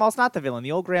old grandma's not the villain.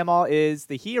 The old grandma is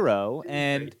the hero,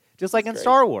 and just like in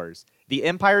Star Wars, the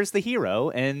Empire's the hero,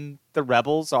 and the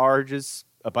rebels are just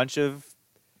a bunch of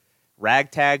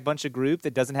ragtag bunch of group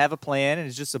that doesn't have a plan, and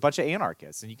it's just a bunch of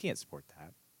anarchists, and you can't support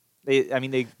that.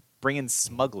 They bring in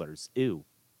smugglers. Ew.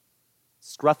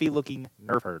 Scruffy-looking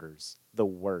nerf herders. The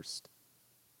worst.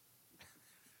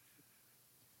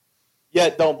 Yeah,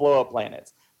 don't blow up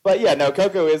planets. But yeah, no,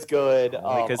 Coco is good. Because they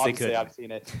obviously, couldn't. I've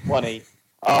seen it plenty.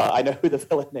 I know who the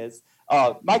villain is.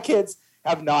 My kids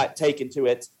have not taken to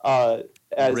it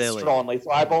as Really? strongly,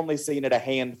 so I've only seen it a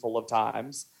handful of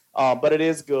times. But it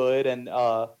is good, and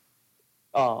the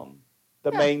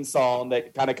main song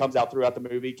that kind of comes out throughout the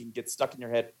movie can get stuck in your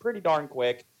head pretty darn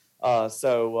quick.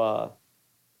 So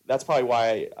that's probably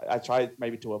why I try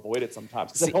maybe to avoid it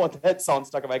sometimes, because I don't want that song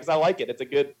stuck in my head, because I like it. It's a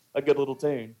good little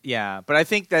tune. Yeah, but I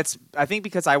think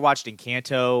because I watched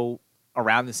Encanto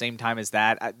around the same time as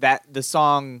that the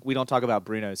song "We Don't Talk About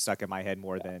Bruno" stuck in my head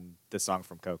more than the song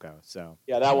from Coco. So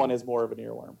yeah, that one is more of an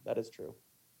earworm. That is true.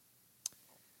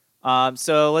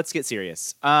 So let's get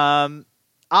serious.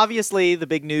 Obviously, the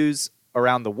big news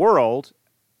around the world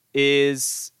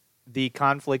is the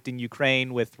conflict in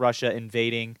Ukraine with Russia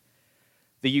invading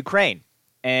the Ukraine.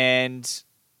 And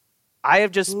I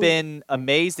have just been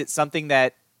amazed at something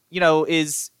that,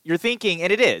 you're thinking,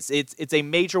 and it's a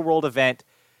major world event.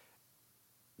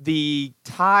 The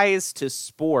ties to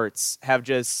sports have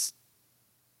just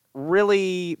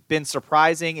really been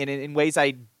surprising, and in ways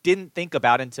I didn't think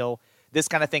about until this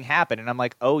kind of thing happened. And I'm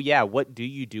like, oh yeah, what do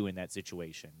you do in that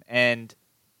situation? And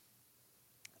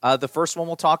the first one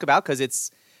we'll talk about, because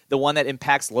it's the one that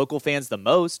impacts local fans the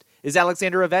most, is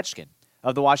Alexander Ovechkin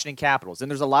of the Washington Capitals.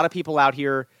 And there's a lot of people out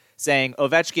here saying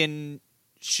Ovechkin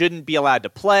shouldn't be allowed to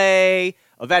play.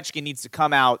 Ovechkin needs to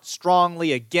come out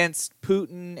strongly against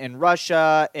Putin and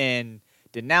Russia and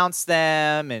denounce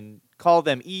them and call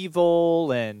them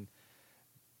evil. And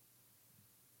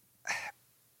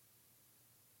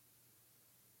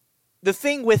the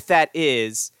thing with that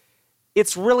is,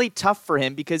 it's really tough for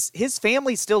him because his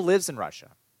family still lives in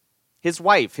Russia. His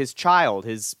wife, his child,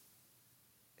 his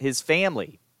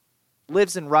family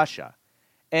lives in Russia.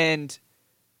 And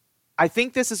I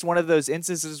think this is one of those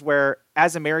instances where,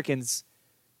 as Americans,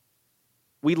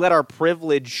 we let our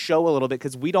privilege show a little bit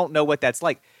because we don't know what that's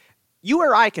like. You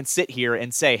or I can sit here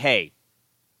and say, hey,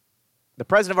 the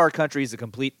president of our country is a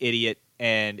complete idiot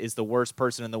and is the worst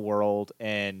person in the world,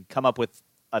 and come up with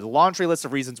a laundry list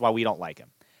of reasons why we don't like him.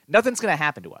 Nothing's going to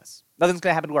happen to us. Nothing's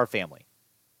going to happen to our family.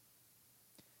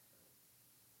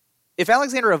 If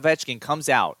Alexander Ovechkin comes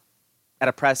out at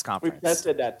a press conference... We've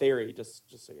tested that theory, just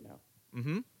so you know.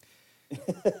 Mm-hmm.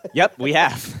 Yep, we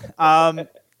have.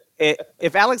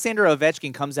 If Alexander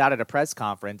Ovechkin comes out at a press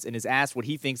conference and is asked what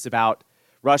he thinks about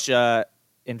Russia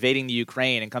invading the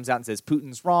Ukraine, and comes out and says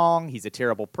Putin's wrong, he's a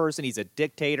terrible person, he's a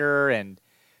dictator, and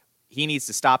he needs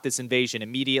to stop this invasion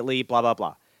immediately, blah, blah,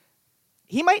 blah,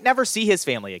 he might never see his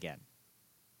family again.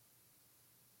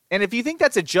 And if you think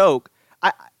that's a joke,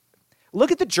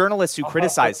 look at the journalists who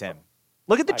criticize him.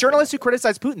 Look at the journalists who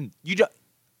criticize Putin.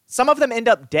 Some of them end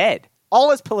up dead.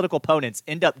 All his political opponents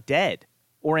end up dead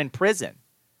or in prison.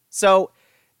 So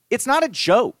it's not a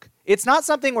joke. It's not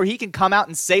something where he can come out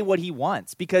and say what he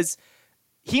wants, because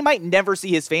he might never see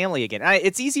his family again.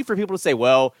 It's easy for people to say,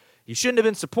 well, you shouldn't have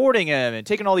been supporting him and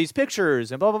taking all these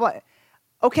pictures and blah, blah, blah.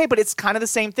 Okay, but it's kind of the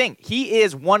same thing. He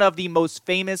is one of the most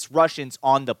famous Russians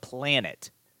on the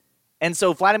planet. And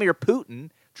so Vladimir Putin,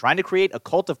 trying to create a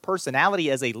cult of personality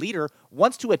as a leader,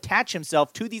 wants to attach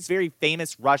himself to these very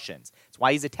famous Russians. That's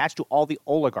why he's attached to all the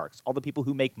oligarchs, all the people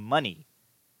who make money.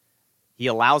 He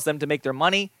allows them to make their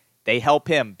money. They help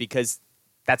him because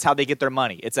that's how they get their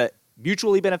money. It's a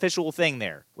mutually beneficial thing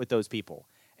there with those people.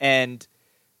 And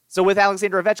so with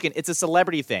Alexander Ovechkin, it's a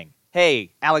celebrity thing.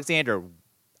 Hey, Alexander,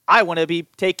 I want to be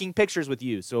taking pictures with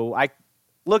you. So I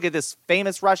look at this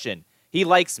famous Russian. He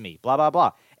likes me, blah, blah,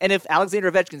 blah. And if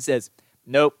Alexander Ovechkin says,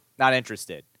 nope, not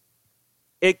interested,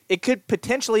 it could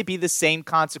potentially be the same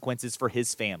consequences for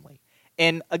his family.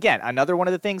 And again, another one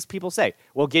of the things people say,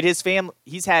 well, get his family.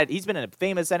 He's been a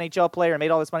famous NHL player and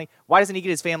made all this money. Why doesn't he get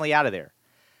his family out of there?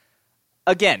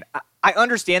 Again, I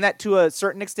understand that to a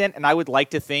certain extent, and I would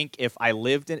like to think if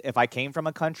I came from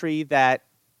a country that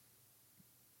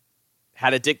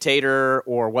had a dictator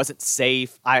or wasn't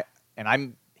safe,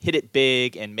 I'm hit it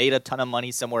big and made a ton of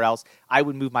money somewhere else, I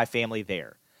would move my family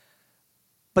there.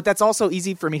 But that's also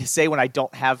easy for me to say when I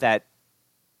don't have that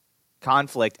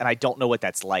conflict and I don't know what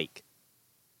that's like.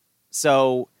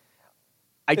 So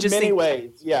I just think, in many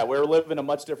ways, yeah, we're living a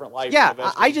much different life. Yeah,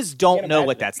 I just don't know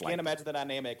what that's like. like. Can't imagine the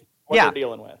dynamic they're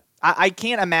dealing with. I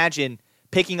can't imagine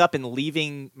picking up and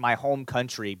leaving my home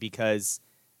country because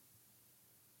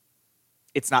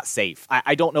it's not safe.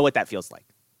 I don't know what that feels like.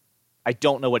 I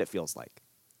don't know what it feels like.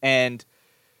 And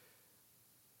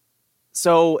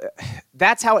so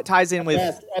that's how it ties in with...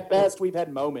 At best, we've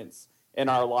had moments in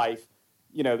our life,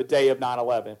 the day of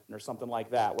 9/11 or something like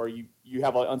that, where you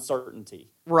have an uncertainty.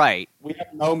 Right. We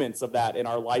have moments of that in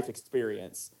our life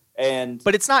experience.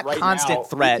 But it's not constant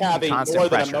threat and constant more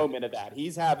pressure. Than a moment of that.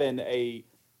 He's having a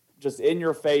just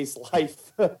in-your-face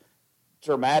life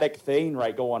dramatic thing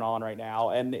going on right now.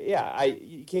 And,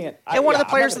 you can't... And one of the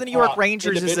players of the New York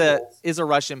Rangers is a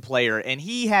Russian player, and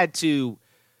he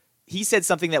said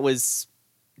something that was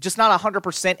just not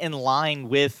 100% in line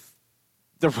with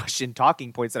the Russian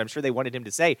talking points that I'm sure they wanted him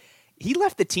to say. He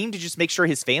left the team to just make sure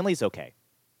his family's okay.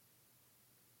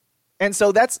 And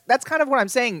so that's kind of what I'm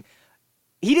saying.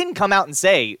 He didn't come out and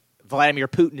say Vladimir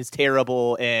Putin is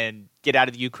terrible and get out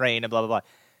of the Ukraine and blah, blah, blah.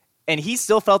 And he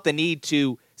still felt the need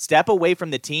to step away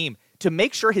from the team to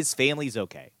make sure his family's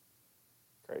okay.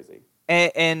 Crazy.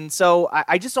 And so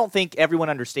I just don't think everyone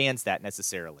understands that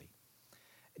necessarily.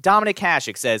 Dominic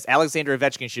Hasek says Alexander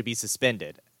Ovechkin should be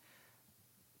suspended.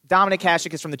 Dominic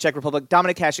Hasek is from the Czech Republic.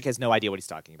 Dominic Hasek has no idea what he's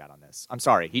talking about on this. I'm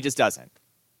sorry. He just doesn't.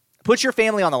 Put your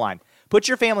family on the line. Put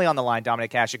your family on the line,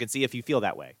 Dominic Hasek, and see if you feel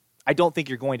that way. I don't think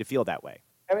you're going to feel that way.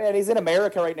 I mean, he's in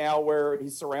America right now where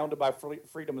he's surrounded by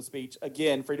freedom of speech.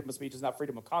 Again, freedom of speech is not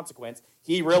freedom of consequence.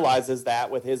 He realizes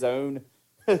that with his own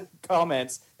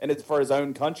comments, and it's for his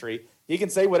own country. He can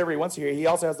say whatever he wants to hear. He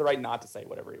also has the right not to say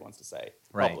whatever he wants to say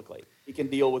publicly. He can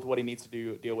deal with what he needs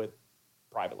to deal with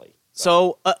privately.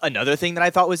 So another thing that I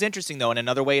thought was interesting, though, and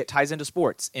another way it ties into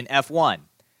sports, in F1,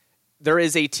 there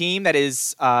is a team that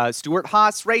is Stewart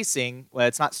Haas Racing. Well,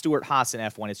 it's not Stewart Haas in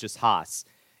F1. It's just Haas.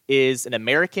 Is an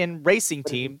American racing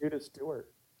team. What did you do to Stewart?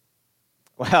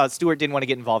 Well, Stewart didn't want to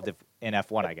get involved in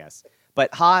F1, I guess.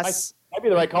 But Haas... Might be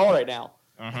the right call right now.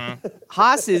 Mm-hmm.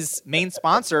 Haas's main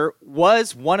sponsor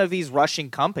was one of these Russian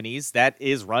companies that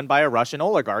is run by a Russian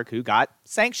oligarch who got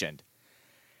sanctioned.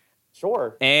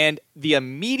 Sure. And the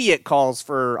immediate calls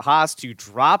for Haas to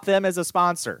drop them as a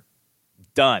sponsor,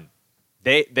 done.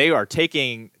 They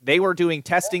were doing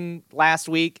testing last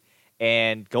week,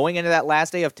 and going into that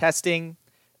last day of testing,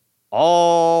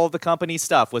 all the company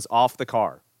stuff was off the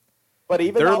car. But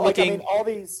even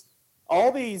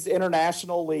all these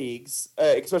international leagues,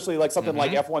 especially like something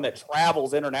like F1 that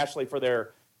travels internationally for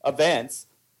their events,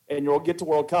 and you'll get to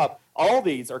World Cup, all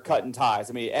these are cutting ties.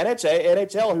 I mean,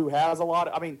 NHL, who has a lot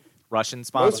of, Russian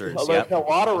sponsors. A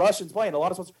lot of Russians playing, a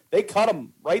lot of sponsors. They cut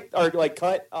them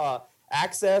cut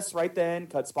access right then,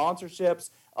 cut sponsorships.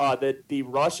 The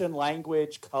Russian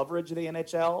language coverage of the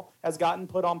NHL has gotten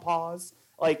put on pause.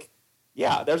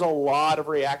 There's a lot of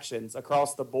reactions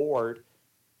across the board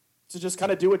to just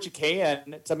kind of do what you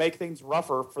can to make things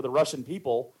rougher for the Russian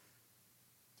people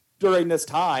during this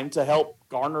time to help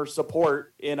garner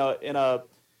support in a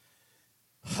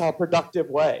productive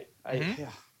way.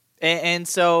 And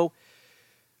so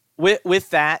with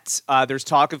that, there's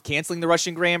talk of canceling the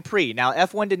Russian Grand Prix. Now,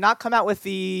 F1 did not come out with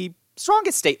the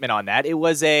strongest statement on that. It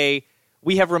was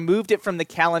we have removed it from the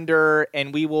calendar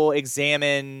and we will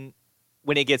examine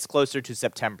when it gets closer to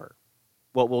September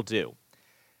what we'll do.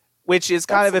 Which is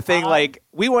kind of a thing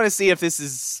we want to see if this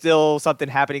is still something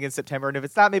happening in September, and if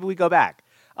it's not, maybe we go back.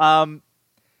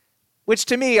 Which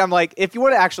to me, I'm like, if you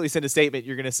want to actually send a statement,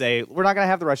 you're going to say, we're not going to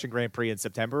have the Russian Grand Prix in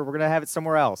September. We're going to have it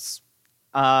somewhere else.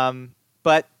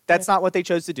 But that's not what they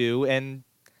chose to do. And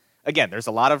again, there's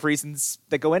a lot of reasons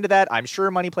that go into that. I'm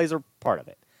sure money plays a part of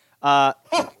it.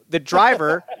 The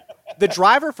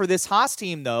driver for this Haas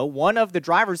team, though, one of the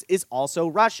drivers is also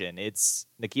Russian. It's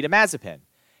Nikita Mazepin.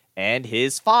 And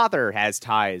his father has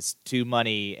ties to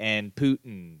money and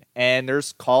Putin. And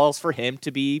there's calls for him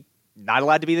to be not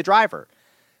allowed to be the driver.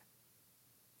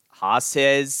 Haas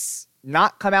has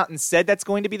not come out and said that's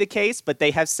going to be the case, but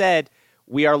they have said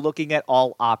we are looking at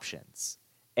all options.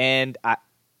 And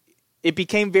it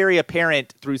became very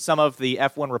apparent through some of the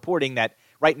F1 reporting that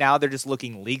Right now, they're just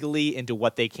looking legally into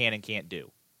what they can and can't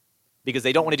do because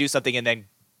they don't want to do something and then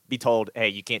be told, hey,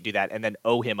 you can't do that, and then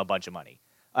owe him a bunch of money.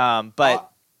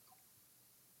 But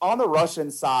on the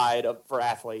Russian side for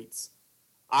athletes,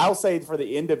 I'll say for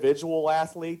the individual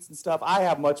athletes and stuff, I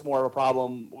have much more of a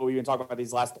problem. We've been talking about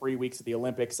these last 3 weeks of the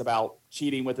Olympics about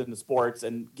cheating within the sports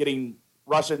and getting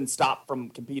Russians stopped from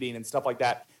competing and stuff like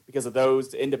that because of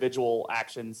those individual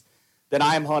actions. Then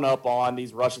I am hung up on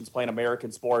these Russians playing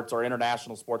American sports or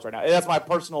international sports right now. And that's my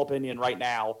personal opinion right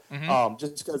now,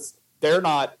 just because they're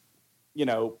not,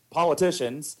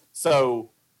 politicians.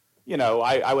 So,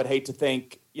 I would hate to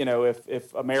think,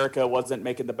 if America wasn't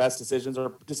making the best decisions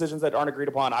or decisions that aren't agreed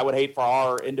upon, I would hate for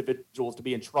our individuals to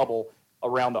be in trouble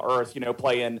around the earth,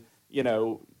 playing,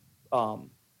 Champions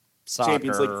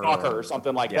League soccer or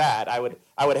something like that. I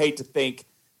would hate to think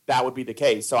that would be the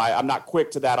case. So I'm not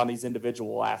quick to that on these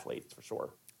individual athletes for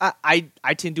sure. I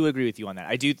tend to agree with you on that.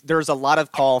 I do. There's a lot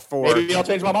of call for. Maybe I'll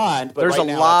change my mind. But there's right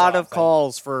a now, lot of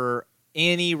calls for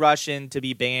any Russian to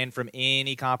be banned from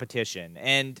any competition,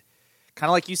 and kind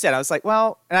of like you said, I was like,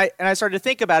 well, and I started to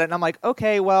think about it, and I'm like,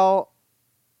 okay, well,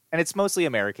 and it's mostly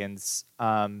Americans,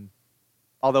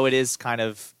 although it is kind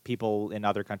of people in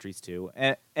other countries too.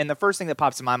 And the first thing that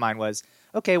pops in my mind was,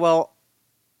 okay, well,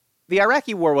 the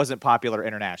Iraqi war wasn't popular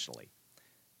internationally.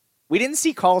 We didn't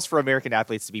see calls for American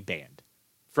athletes to be banned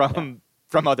from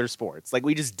other sports. Like,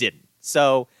 we just didn't.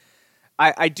 So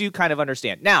I do kind of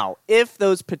understand. Now, if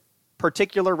those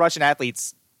particular Russian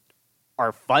athletes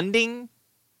are funding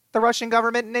the Russian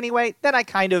government in any way, then I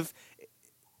kind of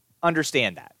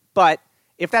understand that. But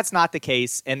if that's not the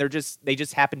case and they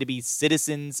just happen to be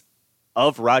citizens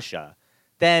of Russia,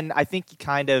 then I think you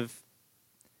kind of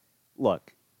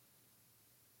look.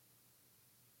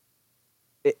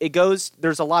 It goes.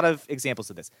 There's a lot of examples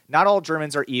of this. Not all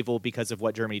Germans are evil because of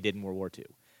what Germany did in World War II.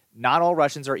 Not all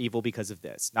Russians are evil because of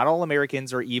this. Not all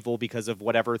Americans are evil because of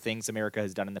whatever things America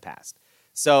has done in the past.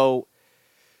 So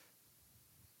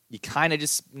you kind of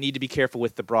just need to be careful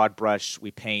with the broad brush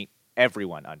we paint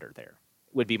everyone under there,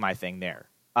 would be my thing there.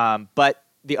 But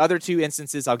the other two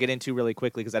instances I'll get into really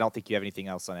quickly because I don't think you have anything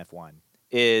else on F1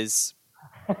 is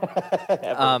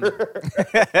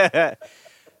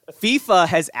FIFA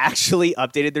has actually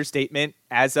updated their statement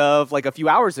as of like a few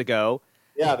hours ago.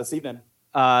 Yeah, this evening.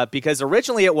 Because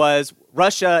originally it was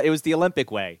Russia, it was the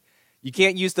Olympic way. You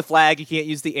can't use the flag, you can't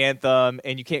use the anthem,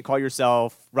 and you can't call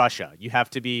yourself Russia. You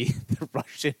have to be the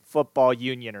Russian Football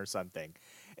Union or something.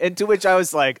 And to which I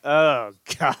was like, oh,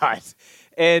 God.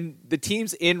 And the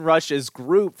teams in Russia's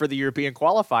group for the European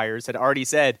qualifiers had already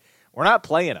said, we're not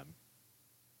playing them.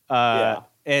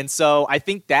 And so I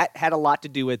think that had a lot to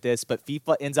do with this, but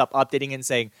FIFA ends up updating and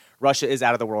saying Russia is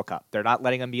out of the World Cup. They're not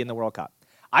letting them be in the World Cup.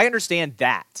 I understand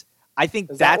that. I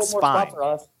think that's fine. For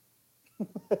us?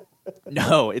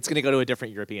 No, it's going to go to a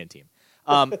different European team.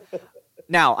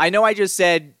 Now, I know I just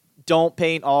said don't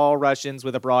paint all Russians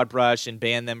with a broad brush and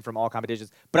ban them from all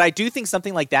competitions, but I do think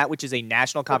something like that, which is a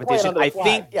national competition, I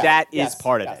think that is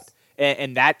part of it,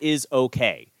 and that is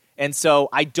okay. And so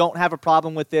I don't have a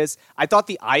problem with this. I thought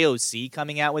the IOC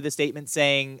coming out with a statement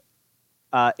saying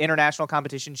international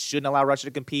competition shouldn't allow Russia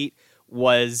to compete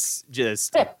was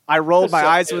just, I rolled my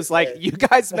eyes and was like, you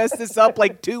guys messed this up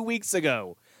like 2 weeks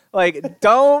ago. Like,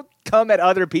 don't come at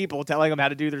other people telling them how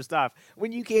to do their stuff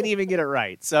when you can't even get it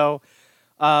right. So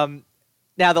now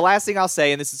the last thing I'll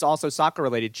say, and this is also soccer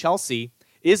related, Chelsea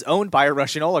is owned by a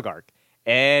Russian oligarch.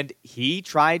 And he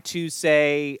tried to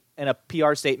say in a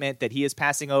PR statement that he is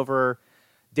passing over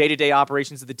day-to-day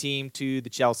operations of the team to the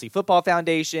Chelsea Football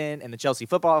Foundation. And the Chelsea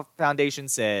Football Foundation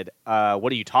said,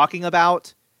 what are you talking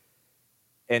about?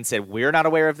 And said, we're not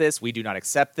aware of this. We do not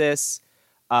accept this.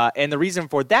 And the reason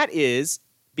for that is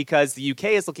because the UK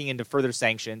is looking into further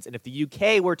sanctions. And if the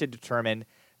UK were to determine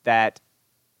that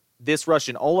this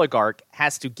Russian oligarch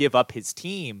has to give up his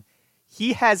team,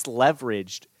 he has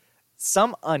leveraged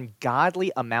some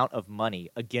ungodly amount of money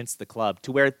against the club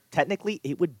to where technically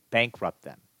it would bankrupt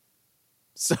them.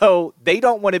 So they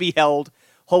don't want to be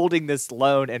holding this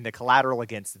loan and the collateral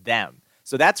against them.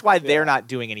 So that's why they're not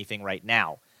doing anything right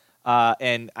now.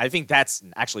 And I think that's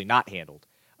actually not handled.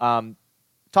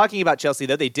 Talking about Chelsea,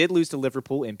 though, they did lose to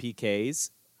Liverpool in PKs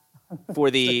for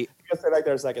the stay back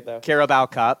there a second, though. Carabao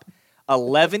Cup,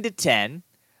 11-10.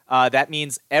 That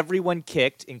means everyone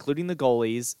kicked, including the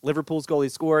goalies. Liverpool's goalie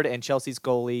scored, and Chelsea's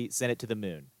goalie sent it to the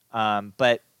moon.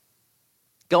 But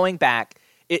going back,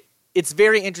 it's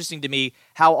very interesting to me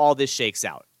how all this shakes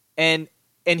out. And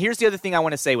here's the other thing I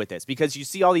want to say with this, because you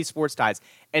see all these sports ties,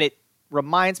 and it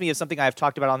reminds me of something I've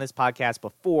talked about on this podcast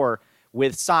before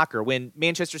with soccer. When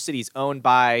Manchester City is owned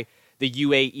by the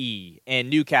UAE, and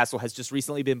Newcastle has just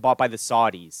recently been bought by the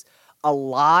Saudis. A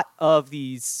lot of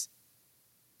these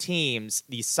teams,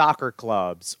 these soccer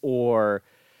clubs, or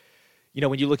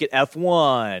when you look at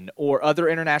F1 or other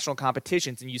international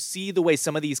competitions, and you see the way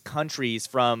some of these countries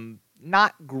from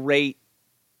not great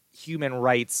human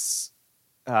rights,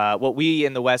 what we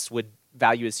in the West would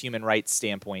value as human rights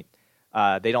standpoint,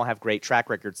 they don't have great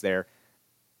track records there.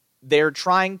 They're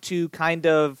trying to kind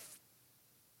of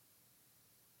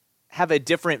have a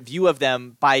different view of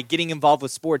them by getting involved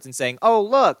with sports and saying, oh,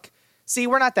 look, see,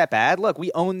 we're not that bad. Look,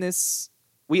 we own this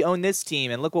team,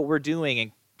 and look what we're doing,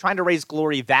 and trying to raise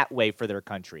glory that way for their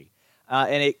country.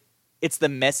 And it's the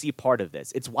messy part of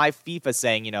this. It's why FIFA's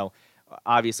saying,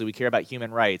 obviously we care about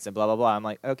human rights and blah, blah, blah. I'm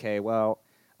like, okay, well,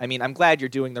 I mean, I'm glad you're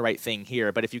doing the right thing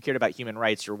here, but if you cared about human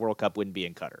rights, your World Cup wouldn't be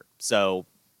in Qatar. So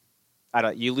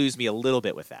you lose me a little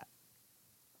bit with that.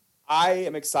 I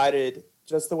am excited,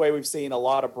 just the way we've seen a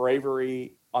lot of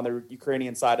bravery on the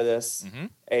Ukrainian side of this,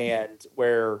 and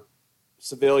where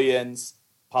civilians,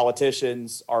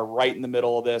 politicians are right in the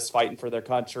middle of this, fighting for their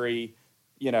country,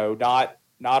 not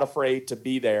afraid to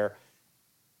be there.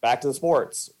 Back to the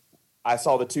sports. I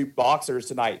saw the two boxers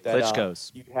tonight that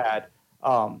you had.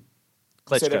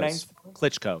 Say their names?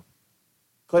 Klitschko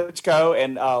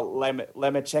and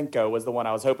Lemchenko was the one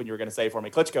I was hoping you were going to say for me.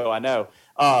 Klitschko, I know.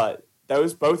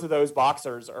 Both of those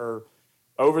boxers are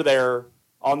over there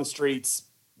on the streets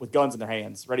with guns in their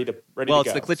hands, ready to go. Well,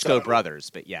 it's the Klitschko brothers,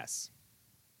 but yes.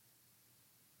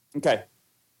 Okay.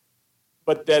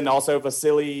 But then also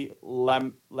Vasily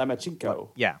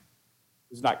Lemchenko. Yeah.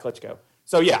 Who's not Klitschko.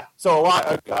 So, yeah. So,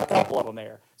 a couple of them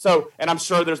there. So, and I'm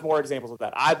sure there's more examples of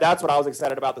that. That's what I was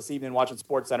excited about this evening watching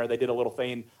SportsCenter. They did a little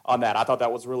thing on that. I thought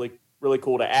that was really, really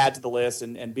cool to add to the list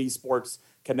and be sports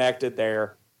connected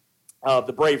there,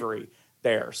 the bravery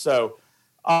there. So,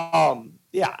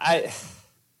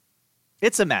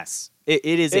 it's a mess. It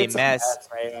is a mess.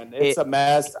 Man. It's a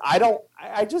mess. I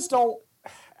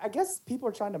guess people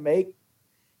are trying to make.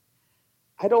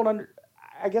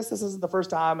 I guess this isn't the first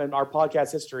time in our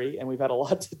podcast history, and we've had a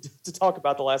lot to talk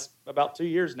about the last about 2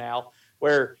 years now,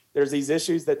 where there's these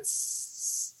issues that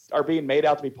are being made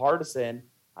out to be partisan.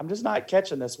 I'm just not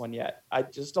catching this one yet. I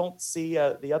just don't see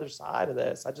the other side of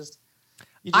this.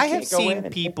 I have seen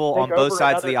people on both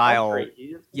sides of the aisle.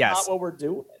 Yes, not what we're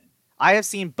doing. I have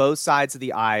seen both sides of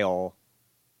the aisle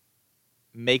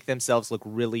make themselves look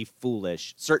really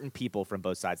foolish. Certain people from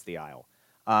both sides of the aisle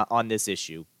on this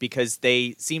issue, because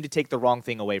they seem to take the wrong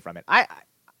thing away from it.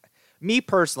 Me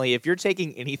personally, if you're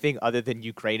taking anything other than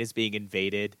Ukraine is being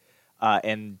invaded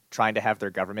and trying to have their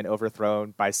government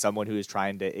overthrown by someone who is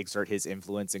trying to exert his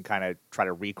influence and kind of try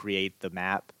to recreate the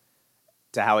map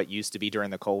to how it used to be during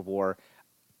the Cold War,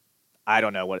 I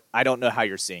don't know how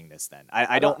you're seeing this then.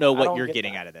 I don't know what you're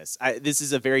getting out of this. This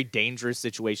is a very dangerous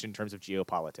situation in terms of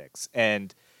geopolitics.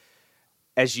 And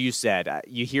as you said,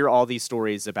 you hear all these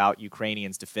stories about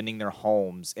Ukrainians defending their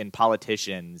homes and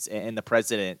politicians and the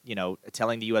president,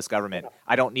 telling the U.S. government,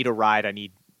 I don't need a ride. I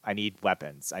need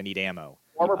weapons. I need ammo.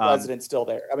 Former president's still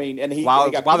there. I mean, and while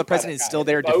the president is still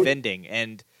there defending,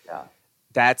 and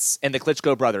and the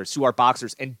Klitschko brothers, who are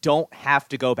boxers and don't have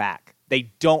to go back.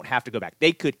 They don't have to go back.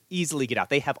 They could easily get out.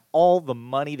 They have all the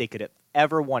money they could have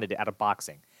ever wanted out of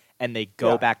boxing, and they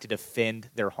go back to defend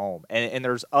their home. And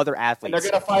there's other athletes. And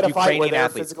they're going to fight a fight where their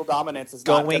physical dominance is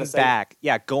not going to back.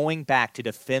 Yeah, going back to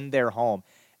defend their home.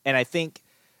 And I think,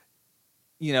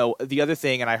 the other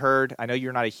thing, and I know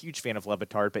you're not a huge fan of Le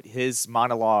Batard, but his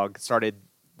monologue started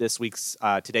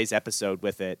today's episode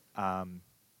with it,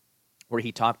 where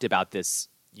he talked about this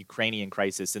Ukrainian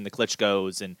crisis and the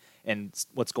Klitschkos and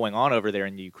what's going on over there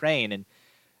in the Ukraine. And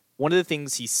one of the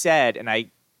things he said, and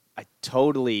I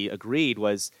totally agreed,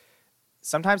 was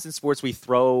sometimes in sports we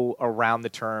throw around the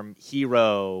term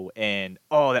hero and,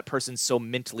 oh, that person's so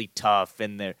mentally tough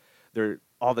and they're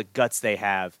all the guts they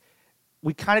have.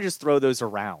 We kind of just throw those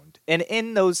around. And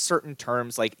in those certain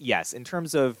terms, like, yes, in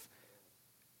terms of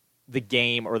the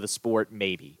game or the sport,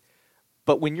 maybe.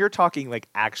 But when you're talking like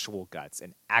actual guts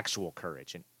and actual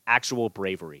courage and actual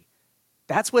bravery,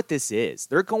 that's what this is.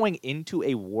 They're going into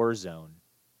a war zone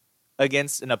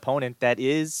against an opponent that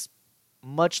is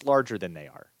much larger than they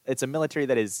are. It's a military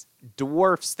that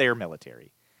dwarfs their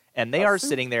military. And they are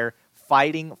sitting there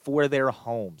fighting for their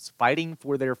homes, fighting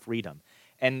for their freedom.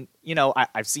 And,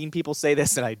 I've seen people say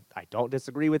this, and I don't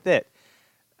disagree with it.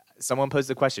 Someone posed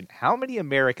the question, how many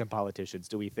American politicians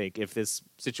do we think, if this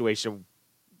situation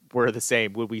were the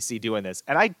same, would we see doing this?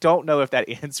 And I don't know if that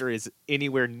answer is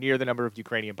anywhere near the number of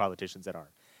Ukrainian politicians that are.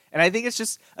 And I think it's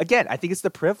just, again, I think it's the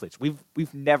privilege.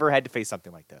 We've never had to face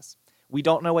something like this. We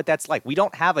don't know what that's like. We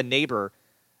don't have a neighbor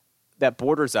that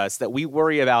borders us that we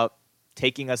worry about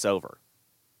taking us over.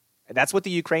 And that's what the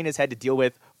Ukraine has had to deal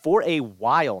with for a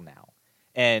while now.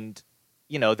 And,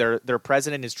 their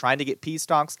president is trying to get peace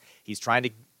talks. He's trying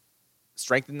to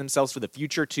strengthen themselves for the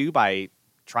future, too, by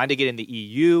trying to get in the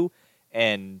EU.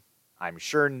 And I'm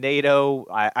sure NATO,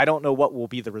 I don't know what will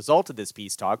be the result of this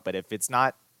peace talk, but if it's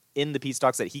not in the peace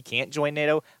talks that he can't join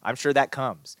NATO, I'm sure that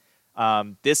comes.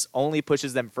 This only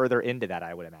pushes them further into that,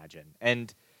 I would imagine.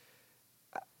 And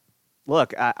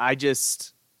look, I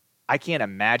can't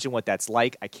imagine what that's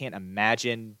like. I can't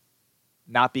imagine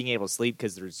not being able to sleep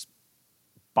because there's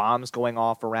bombs going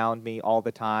off around me all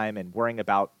the time and worrying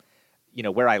about,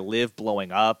 where I live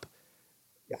blowing up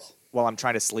while I'm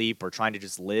trying to sleep or trying to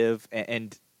just live.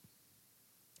 And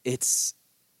it's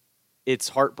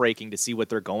heartbreaking to see what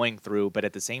they're going through. But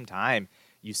at the same time,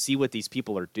 you see what these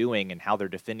people are doing and how they're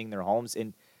defending their homes.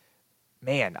 And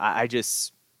man, I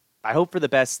hope for the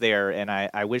best there, and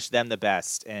I wish them the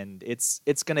best. And it's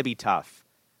going to be tough.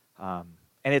 And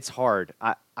it's hard.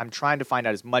 I'm trying to find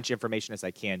out as much information as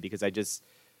I can because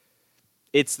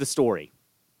it's the story.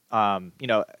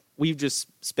 We've just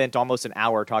spent almost an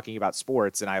hour talking about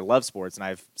sports, and I love sports, and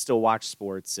I've still watched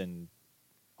sports and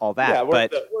all that. Yeah,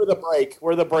 we're the break.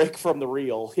 We're the break from the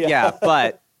real. Yeah,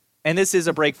 and this is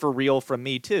a break for real from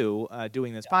me too,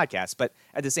 doing this podcast. But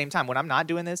at the same time, when I'm not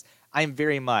doing this, I'm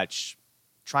very much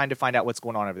trying to find out what's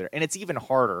going on over there. And it's even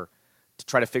harder to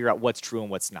try to figure out what's true and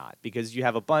what's not, because you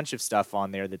have a bunch of stuff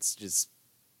on there that's just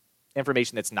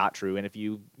information that's not true. And if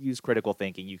you use critical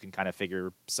thinking, you can kind of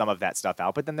figure some of that stuff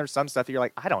out. But then there's some stuff that you're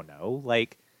like, I don't know.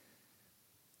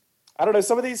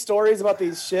 Some of these stories about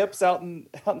these ships out in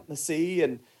the sea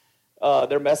and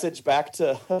their message back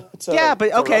to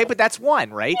but that's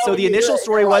one, right? So the initial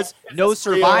story was no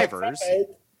survivors.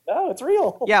 No, it's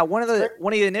real. Yeah, one of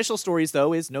the initial stories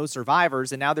though is no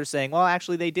survivors, and now they're saying, well,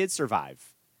 actually they did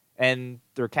survive and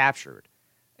they're captured.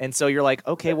 And so you're like,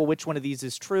 okay, well, which one of these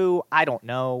is true? I don't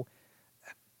know.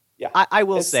 Yeah, I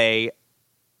will say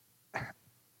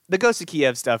the Ghost of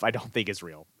Kiev stuff I don't think is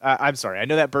real. I'm sorry. I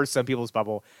know that burst some people's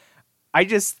bubble.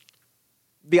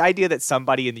 The idea that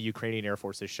somebody in the Ukrainian Air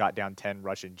Force has shot down 10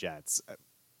 Russian jets,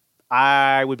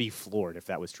 I would be floored if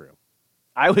that was true.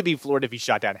 I would be floored if he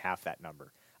shot down half that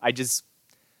number.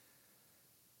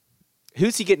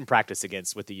 Who's he getting practice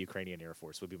against with the Ukrainian Air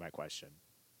Force would be my question.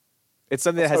 It's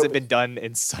something that hasn't been done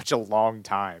in such a long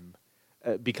time,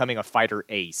 becoming a fighter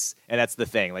ace. And that's the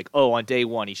thing. On day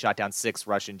one, he shot down 6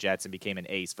 Russian jets and became an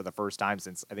ace for the first time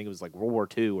since, I think it was World War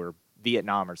II or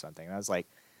Vietnam or something. And I was like,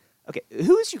 okay,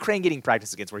 who is Ukraine getting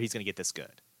practice against where he's going to get this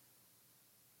good?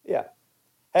 Yeah.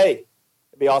 Hey,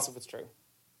 it'd be awesome if it's true.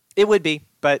 It would be,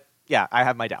 but yeah, I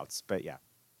have my doubts, but yeah.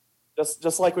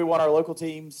 Just like we want our local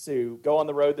teams to go on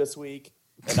the road this week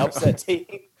and upset team.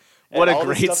 What a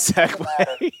great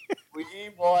segue. We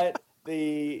want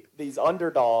these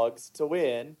underdogs to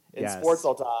win in sports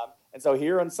all the time. And so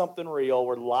here on something real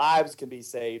where lives can be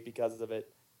saved because of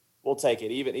it, we'll take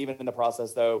it. Even in the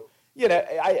process, though,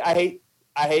 I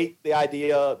hate the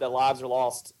idea that lives are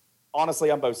lost,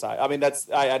 honestly, on both sides. I mean,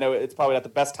 I know it's probably not the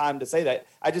best time to say that.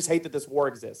 I just hate that this war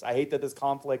exists. I hate that this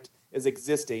conflict is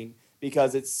existing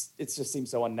because it just seems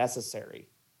so unnecessary.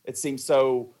 It seems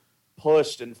so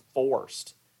pushed and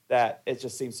forced that it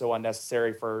just seems so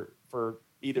unnecessary for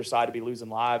either side to be losing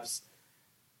lives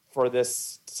for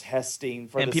this testing.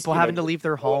 And people having to leave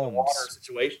their homes. Water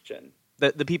situation.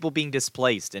 The people being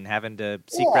displaced and having to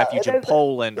seek refuge in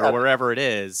Poland or wherever it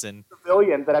is. And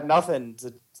civilians that have nothing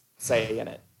to say in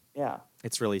it. Yeah.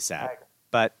 It's really sad.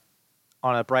 But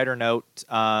on a brighter note,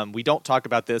 we don't talk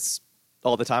about this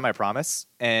all the time, I promise.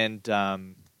 And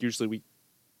usually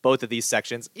both of these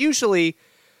sections,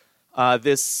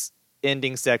 this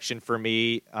ending section for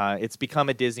me, it's become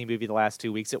a Disney movie the last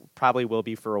 2 weeks. It probably will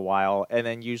be for a while. And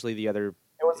then usually the other...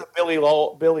 It was a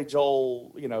Billy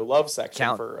Joel, love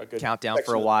section for a good countdown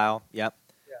for a while. Yep.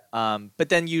 Yeah. But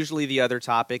then usually the other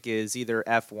topic is either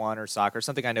F1 or soccer,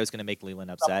 something I know is going to make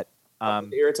Leland upset.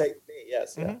 Irritate me,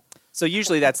 yes. Mm-hmm. Yeah. So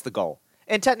usually that's the goal.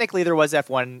 And technically there was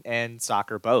F1 and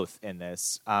soccer both in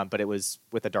this, but it was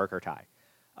with a darker tie.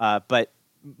 But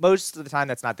most of the time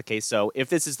that's not the case. So if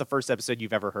this is the first episode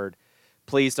you've ever heard,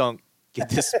 please don't get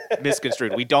this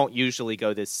misconstrued. We don't usually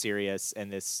go this serious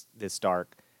and this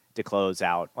dark to close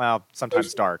out. Well,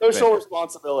 sometimes dark. Social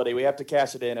responsibility. We have to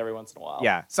cash it in every once in a while.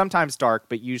 Yeah, sometimes dark,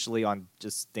 but usually on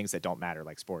just things that don't matter,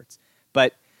 like sports.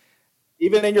 But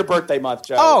even in your birthday month,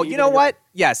 Joe. Oh, you know what?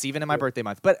 Yes, even in my birthday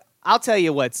month. But I'll tell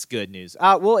you what's good news.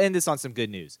 We'll end this on some good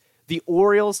news. The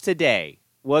Orioles today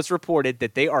was reported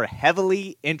that they are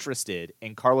heavily interested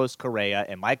in Carlos Correa,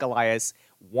 and Mike Elias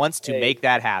wants to make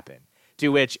that happen. To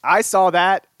which I saw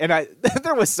that, and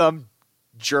there was some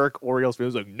jerk Orioles fan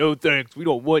was like, no thanks, we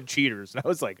don't want cheaters. And I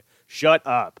was like, shut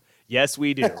up. Yes,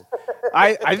 we do.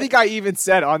 I think I even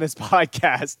said on this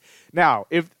podcast, now,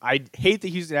 if I hate the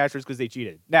Houston Astros because they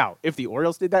cheated. Now, if the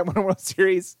Orioles did that in a World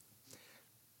Series,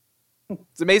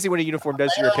 it's amazing what a uniform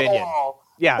does to your opinion.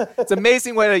 Yeah, it's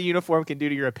amazing what a uniform can do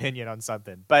to your opinion on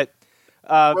something. But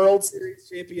World Series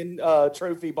champion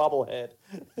trophy bobblehead.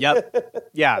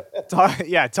 Yep. Yeah.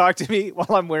 Talk to me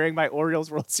while I'm wearing my Orioles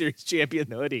World Series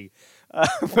champion hoodie.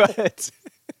 But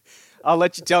I'll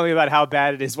let you tell me about how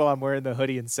bad it is while I'm wearing the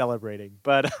hoodie and celebrating.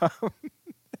 But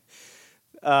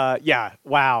yeah,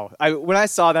 wow. When I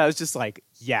saw that, I was just like,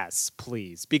 yes,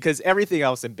 please, because everything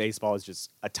else in baseball is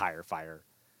just a tire fire.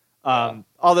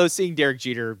 Although seeing Derek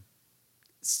Jeter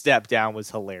step down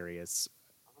was hilarious.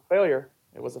 Failure.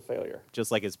 It was a failure. Just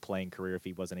like his playing career if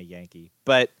he wasn't a Yankee.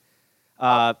 But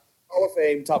Hall of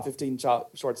Fame, top 15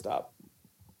 shortstop.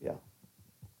 Yeah.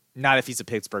 Not if he's a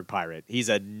Pittsburgh Pirate. He's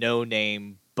a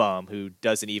no-name bum who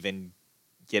doesn't even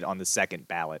get on the second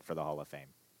ballot for the Hall of Fame.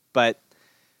 But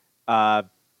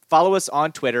follow us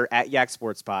on Twitter at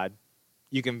YakSportsPod.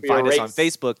 You can find us on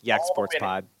Facebook,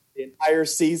 YakSportsPod. The entire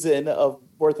season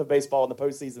worth of baseball in the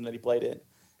postseason that he played in.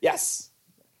 Yes.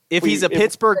 If he's a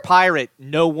Pittsburgh Pirate,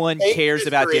 no one cares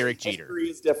about Derek Jeter. History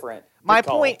is different. My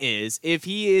point is, if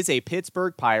he is a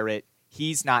Pittsburgh Pirate,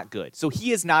 he's not good. So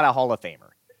he is not a Hall of Famer.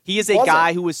 He is a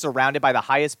guy who was surrounded by the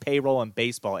highest payroll in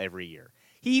baseball every year.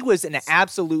 He was an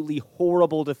absolutely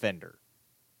horrible defender.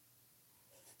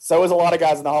 So was a lot of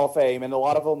guys in the Hall of Fame, and a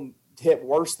lot of them hit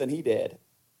worse than he did.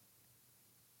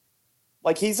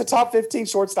 Like, he's a top 15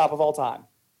 shortstop of all time.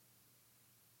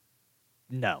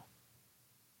 No.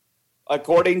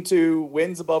 According to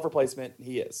wins above replacement,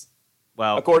 he is.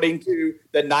 Well, according to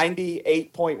the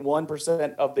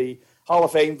 98.1% of the Hall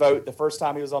of Fame vote the first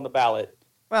time he was on the ballot.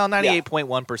 Well,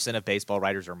 98.1% of baseball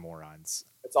writers are morons.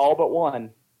 It's all but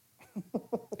one.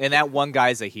 And that one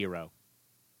guy's a hero.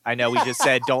 I know we just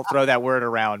said don't throw that word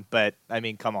around, but, I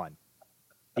mean, come on.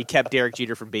 He kept Derek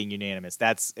Jeter from being unanimous.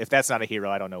 If that's not a hero,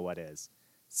 I don't know what is.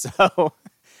 So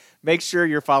make sure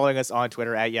you're following us on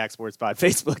Twitter at YakSportsPod,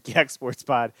 Facebook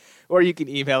YakSportsPod, or you can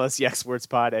email us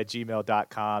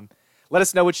yaksportspod@gmail.com. Let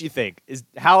us know what you think.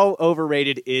 How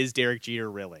overrated is Derek Jeter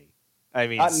really? I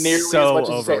mean, so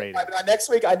overrated. Next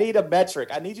week, I need a metric.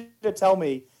 I need you to tell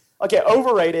me, okay,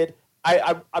 overrated.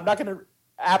 I'm not going to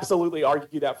absolutely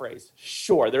argue that phrase.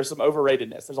 Sure, there's some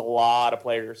overratedness. There's a lot of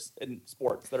players in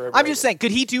sports that are overrated. I'm just saying,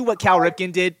 could he do what Cal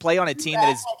Ripken did, play on a team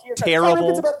that is terrible? Cal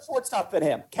Ripken's a better shortstop than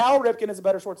him. Cal Ripken is a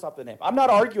better shortstop than him. I'm not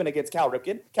arguing against Cal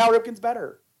Ripken. Cal Ripken's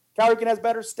better. Cal Ripken has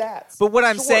better stats. But what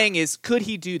I'm saying is, could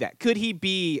he do that? Could he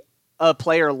be a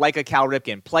player like a Cal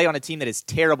Ripken, play on a team that is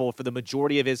terrible for the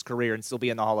majority of his career and still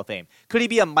be in the Hall of Fame? Could he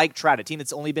be a Mike Trout, a team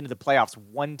that's only been to the playoffs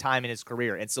one time in his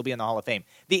career and still be in the Hall of Fame?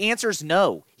 The answer is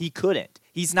no, he couldn't.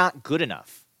 He's not good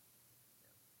enough.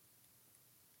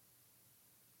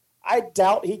 I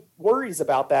doubt he worries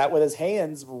about that with his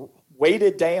hands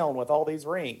weighted down with all these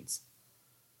rings.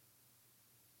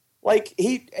 Like,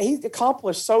 he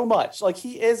accomplished so much. Like,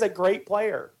 he is a great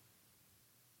player.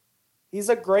 He's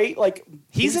a great,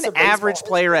 he's an average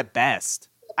player at best.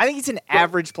 I think he's an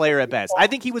average player at best. I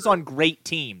think he was on great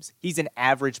teams. He's an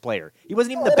average player. He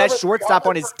wasn't even the best shortstop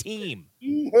on his team.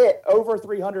 He hit over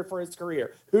 300 for his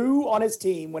career. Who on his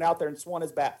team went out there and swung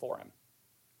his bat for him?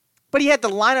 But he had the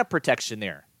lineup protection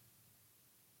there.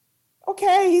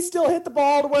 Okay, he still hit the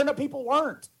ball to where people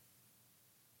weren't.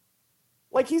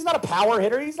 Like, he's not a power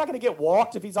hitter. He's not going to get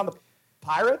walked if he's on the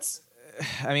Pirates.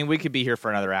 I mean, we could be here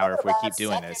for another hour if we keep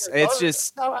doing this. It's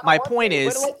just, my point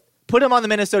is, put him on the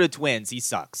Minnesota Twins. He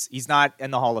sucks. He's not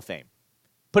in the Hall of Fame.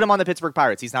 Put him on the Pittsburgh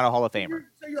Pirates. He's not a Hall of Famer.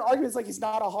 So your argument is like he's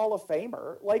not a Hall of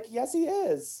Famer. Like, yes, he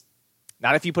is.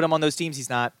 Not if you put him on those teams. He's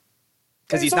not.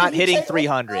 Because he's not hitting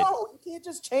 300. No, you can't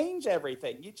just change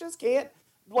everything. You just can't,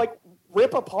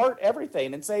 rip apart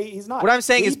everything and say he's not. What I'm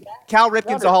saying is Cal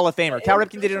Ripken's a Hall of Famer. Cal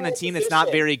Ripken did it on a team that's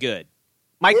not very good.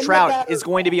 Mike Trout is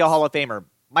going to be a Hall of Famer.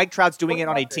 Mike Trout's doing it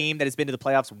on a team that has been to the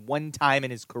playoffs one time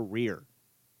in his career.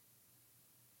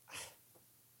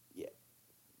 Yeah,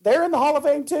 they're in the Hall of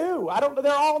Fame too.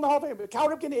 They're all in the Hall of Fame. But Cal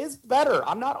Ripken is better.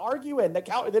 I'm not arguing that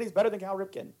he's better than Cal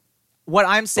Ripken. What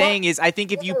I'm saying is, I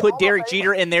think if you put Derek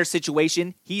Jeter in their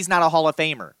situation, he's not a Hall of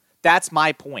Famer. That's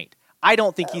my point. I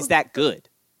don't think he's that good.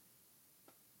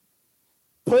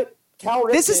 Put Cal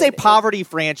Ripken. This is a poverty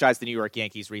franchise, the New York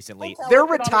Yankees recently. They're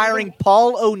retiring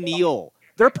Paul O'Neill.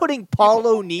 They're putting Paul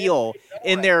O'Neill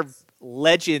in their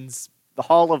Legends, the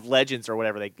Hall of Legends or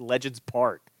whatever, Legends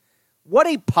Park. What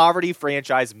a poverty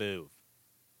franchise move.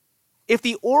 If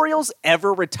the Orioles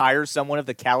ever retire someone of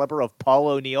the caliber of Paul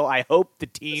O'Neill, I hope the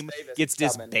team gets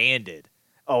disbanded.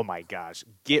 Oh my gosh,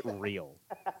 get real.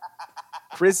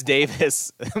 Chris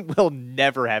Davis will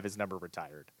never have his number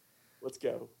retired. Let's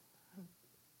go.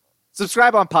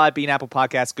 Subscribe on Podbean, Apple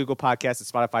Podcasts, Google Podcasts,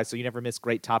 and Spotify so you never miss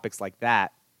great topics like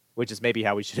that, which is maybe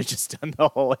how we should have just done the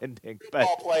whole ending. But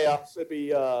all playoffs should be,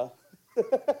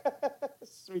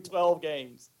 should be 12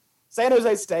 games. San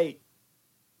Jose State.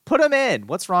 Put them in.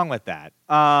 What's wrong with that?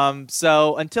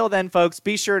 So until then, folks,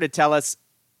 be sure to tell us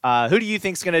who do you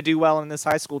think is going to do well in this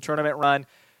high school tournament run?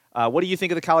 What do you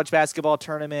think of the college basketball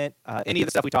tournament? Any of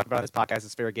the stuff we talked about on this podcast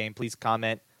is fair game. Please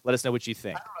comment. Let us know what you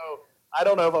think. I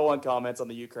don't know if I want comments on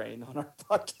the Ukraine on our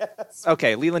podcast.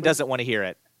 Okay, Leland doesn't want to hear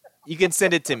it. You can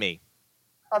send it to me.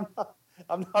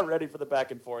 I'm not ready for the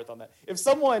back and forth on that. If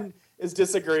someone is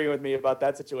disagreeing with me about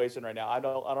that situation right now, I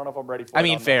don't know if I'm ready for it. I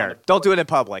mean, fair. Don't do it in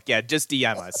public. Yeah, just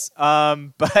DM us.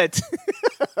 But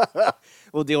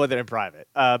we'll deal with it in private.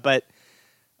 But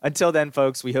until then,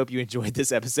 folks, we hope you enjoyed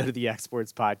this episode of the Yak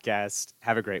Sports Podcast.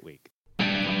 Have a great week.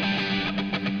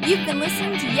 You've been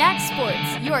listening to Yak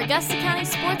Sports, your Augusta County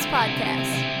sports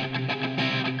podcast.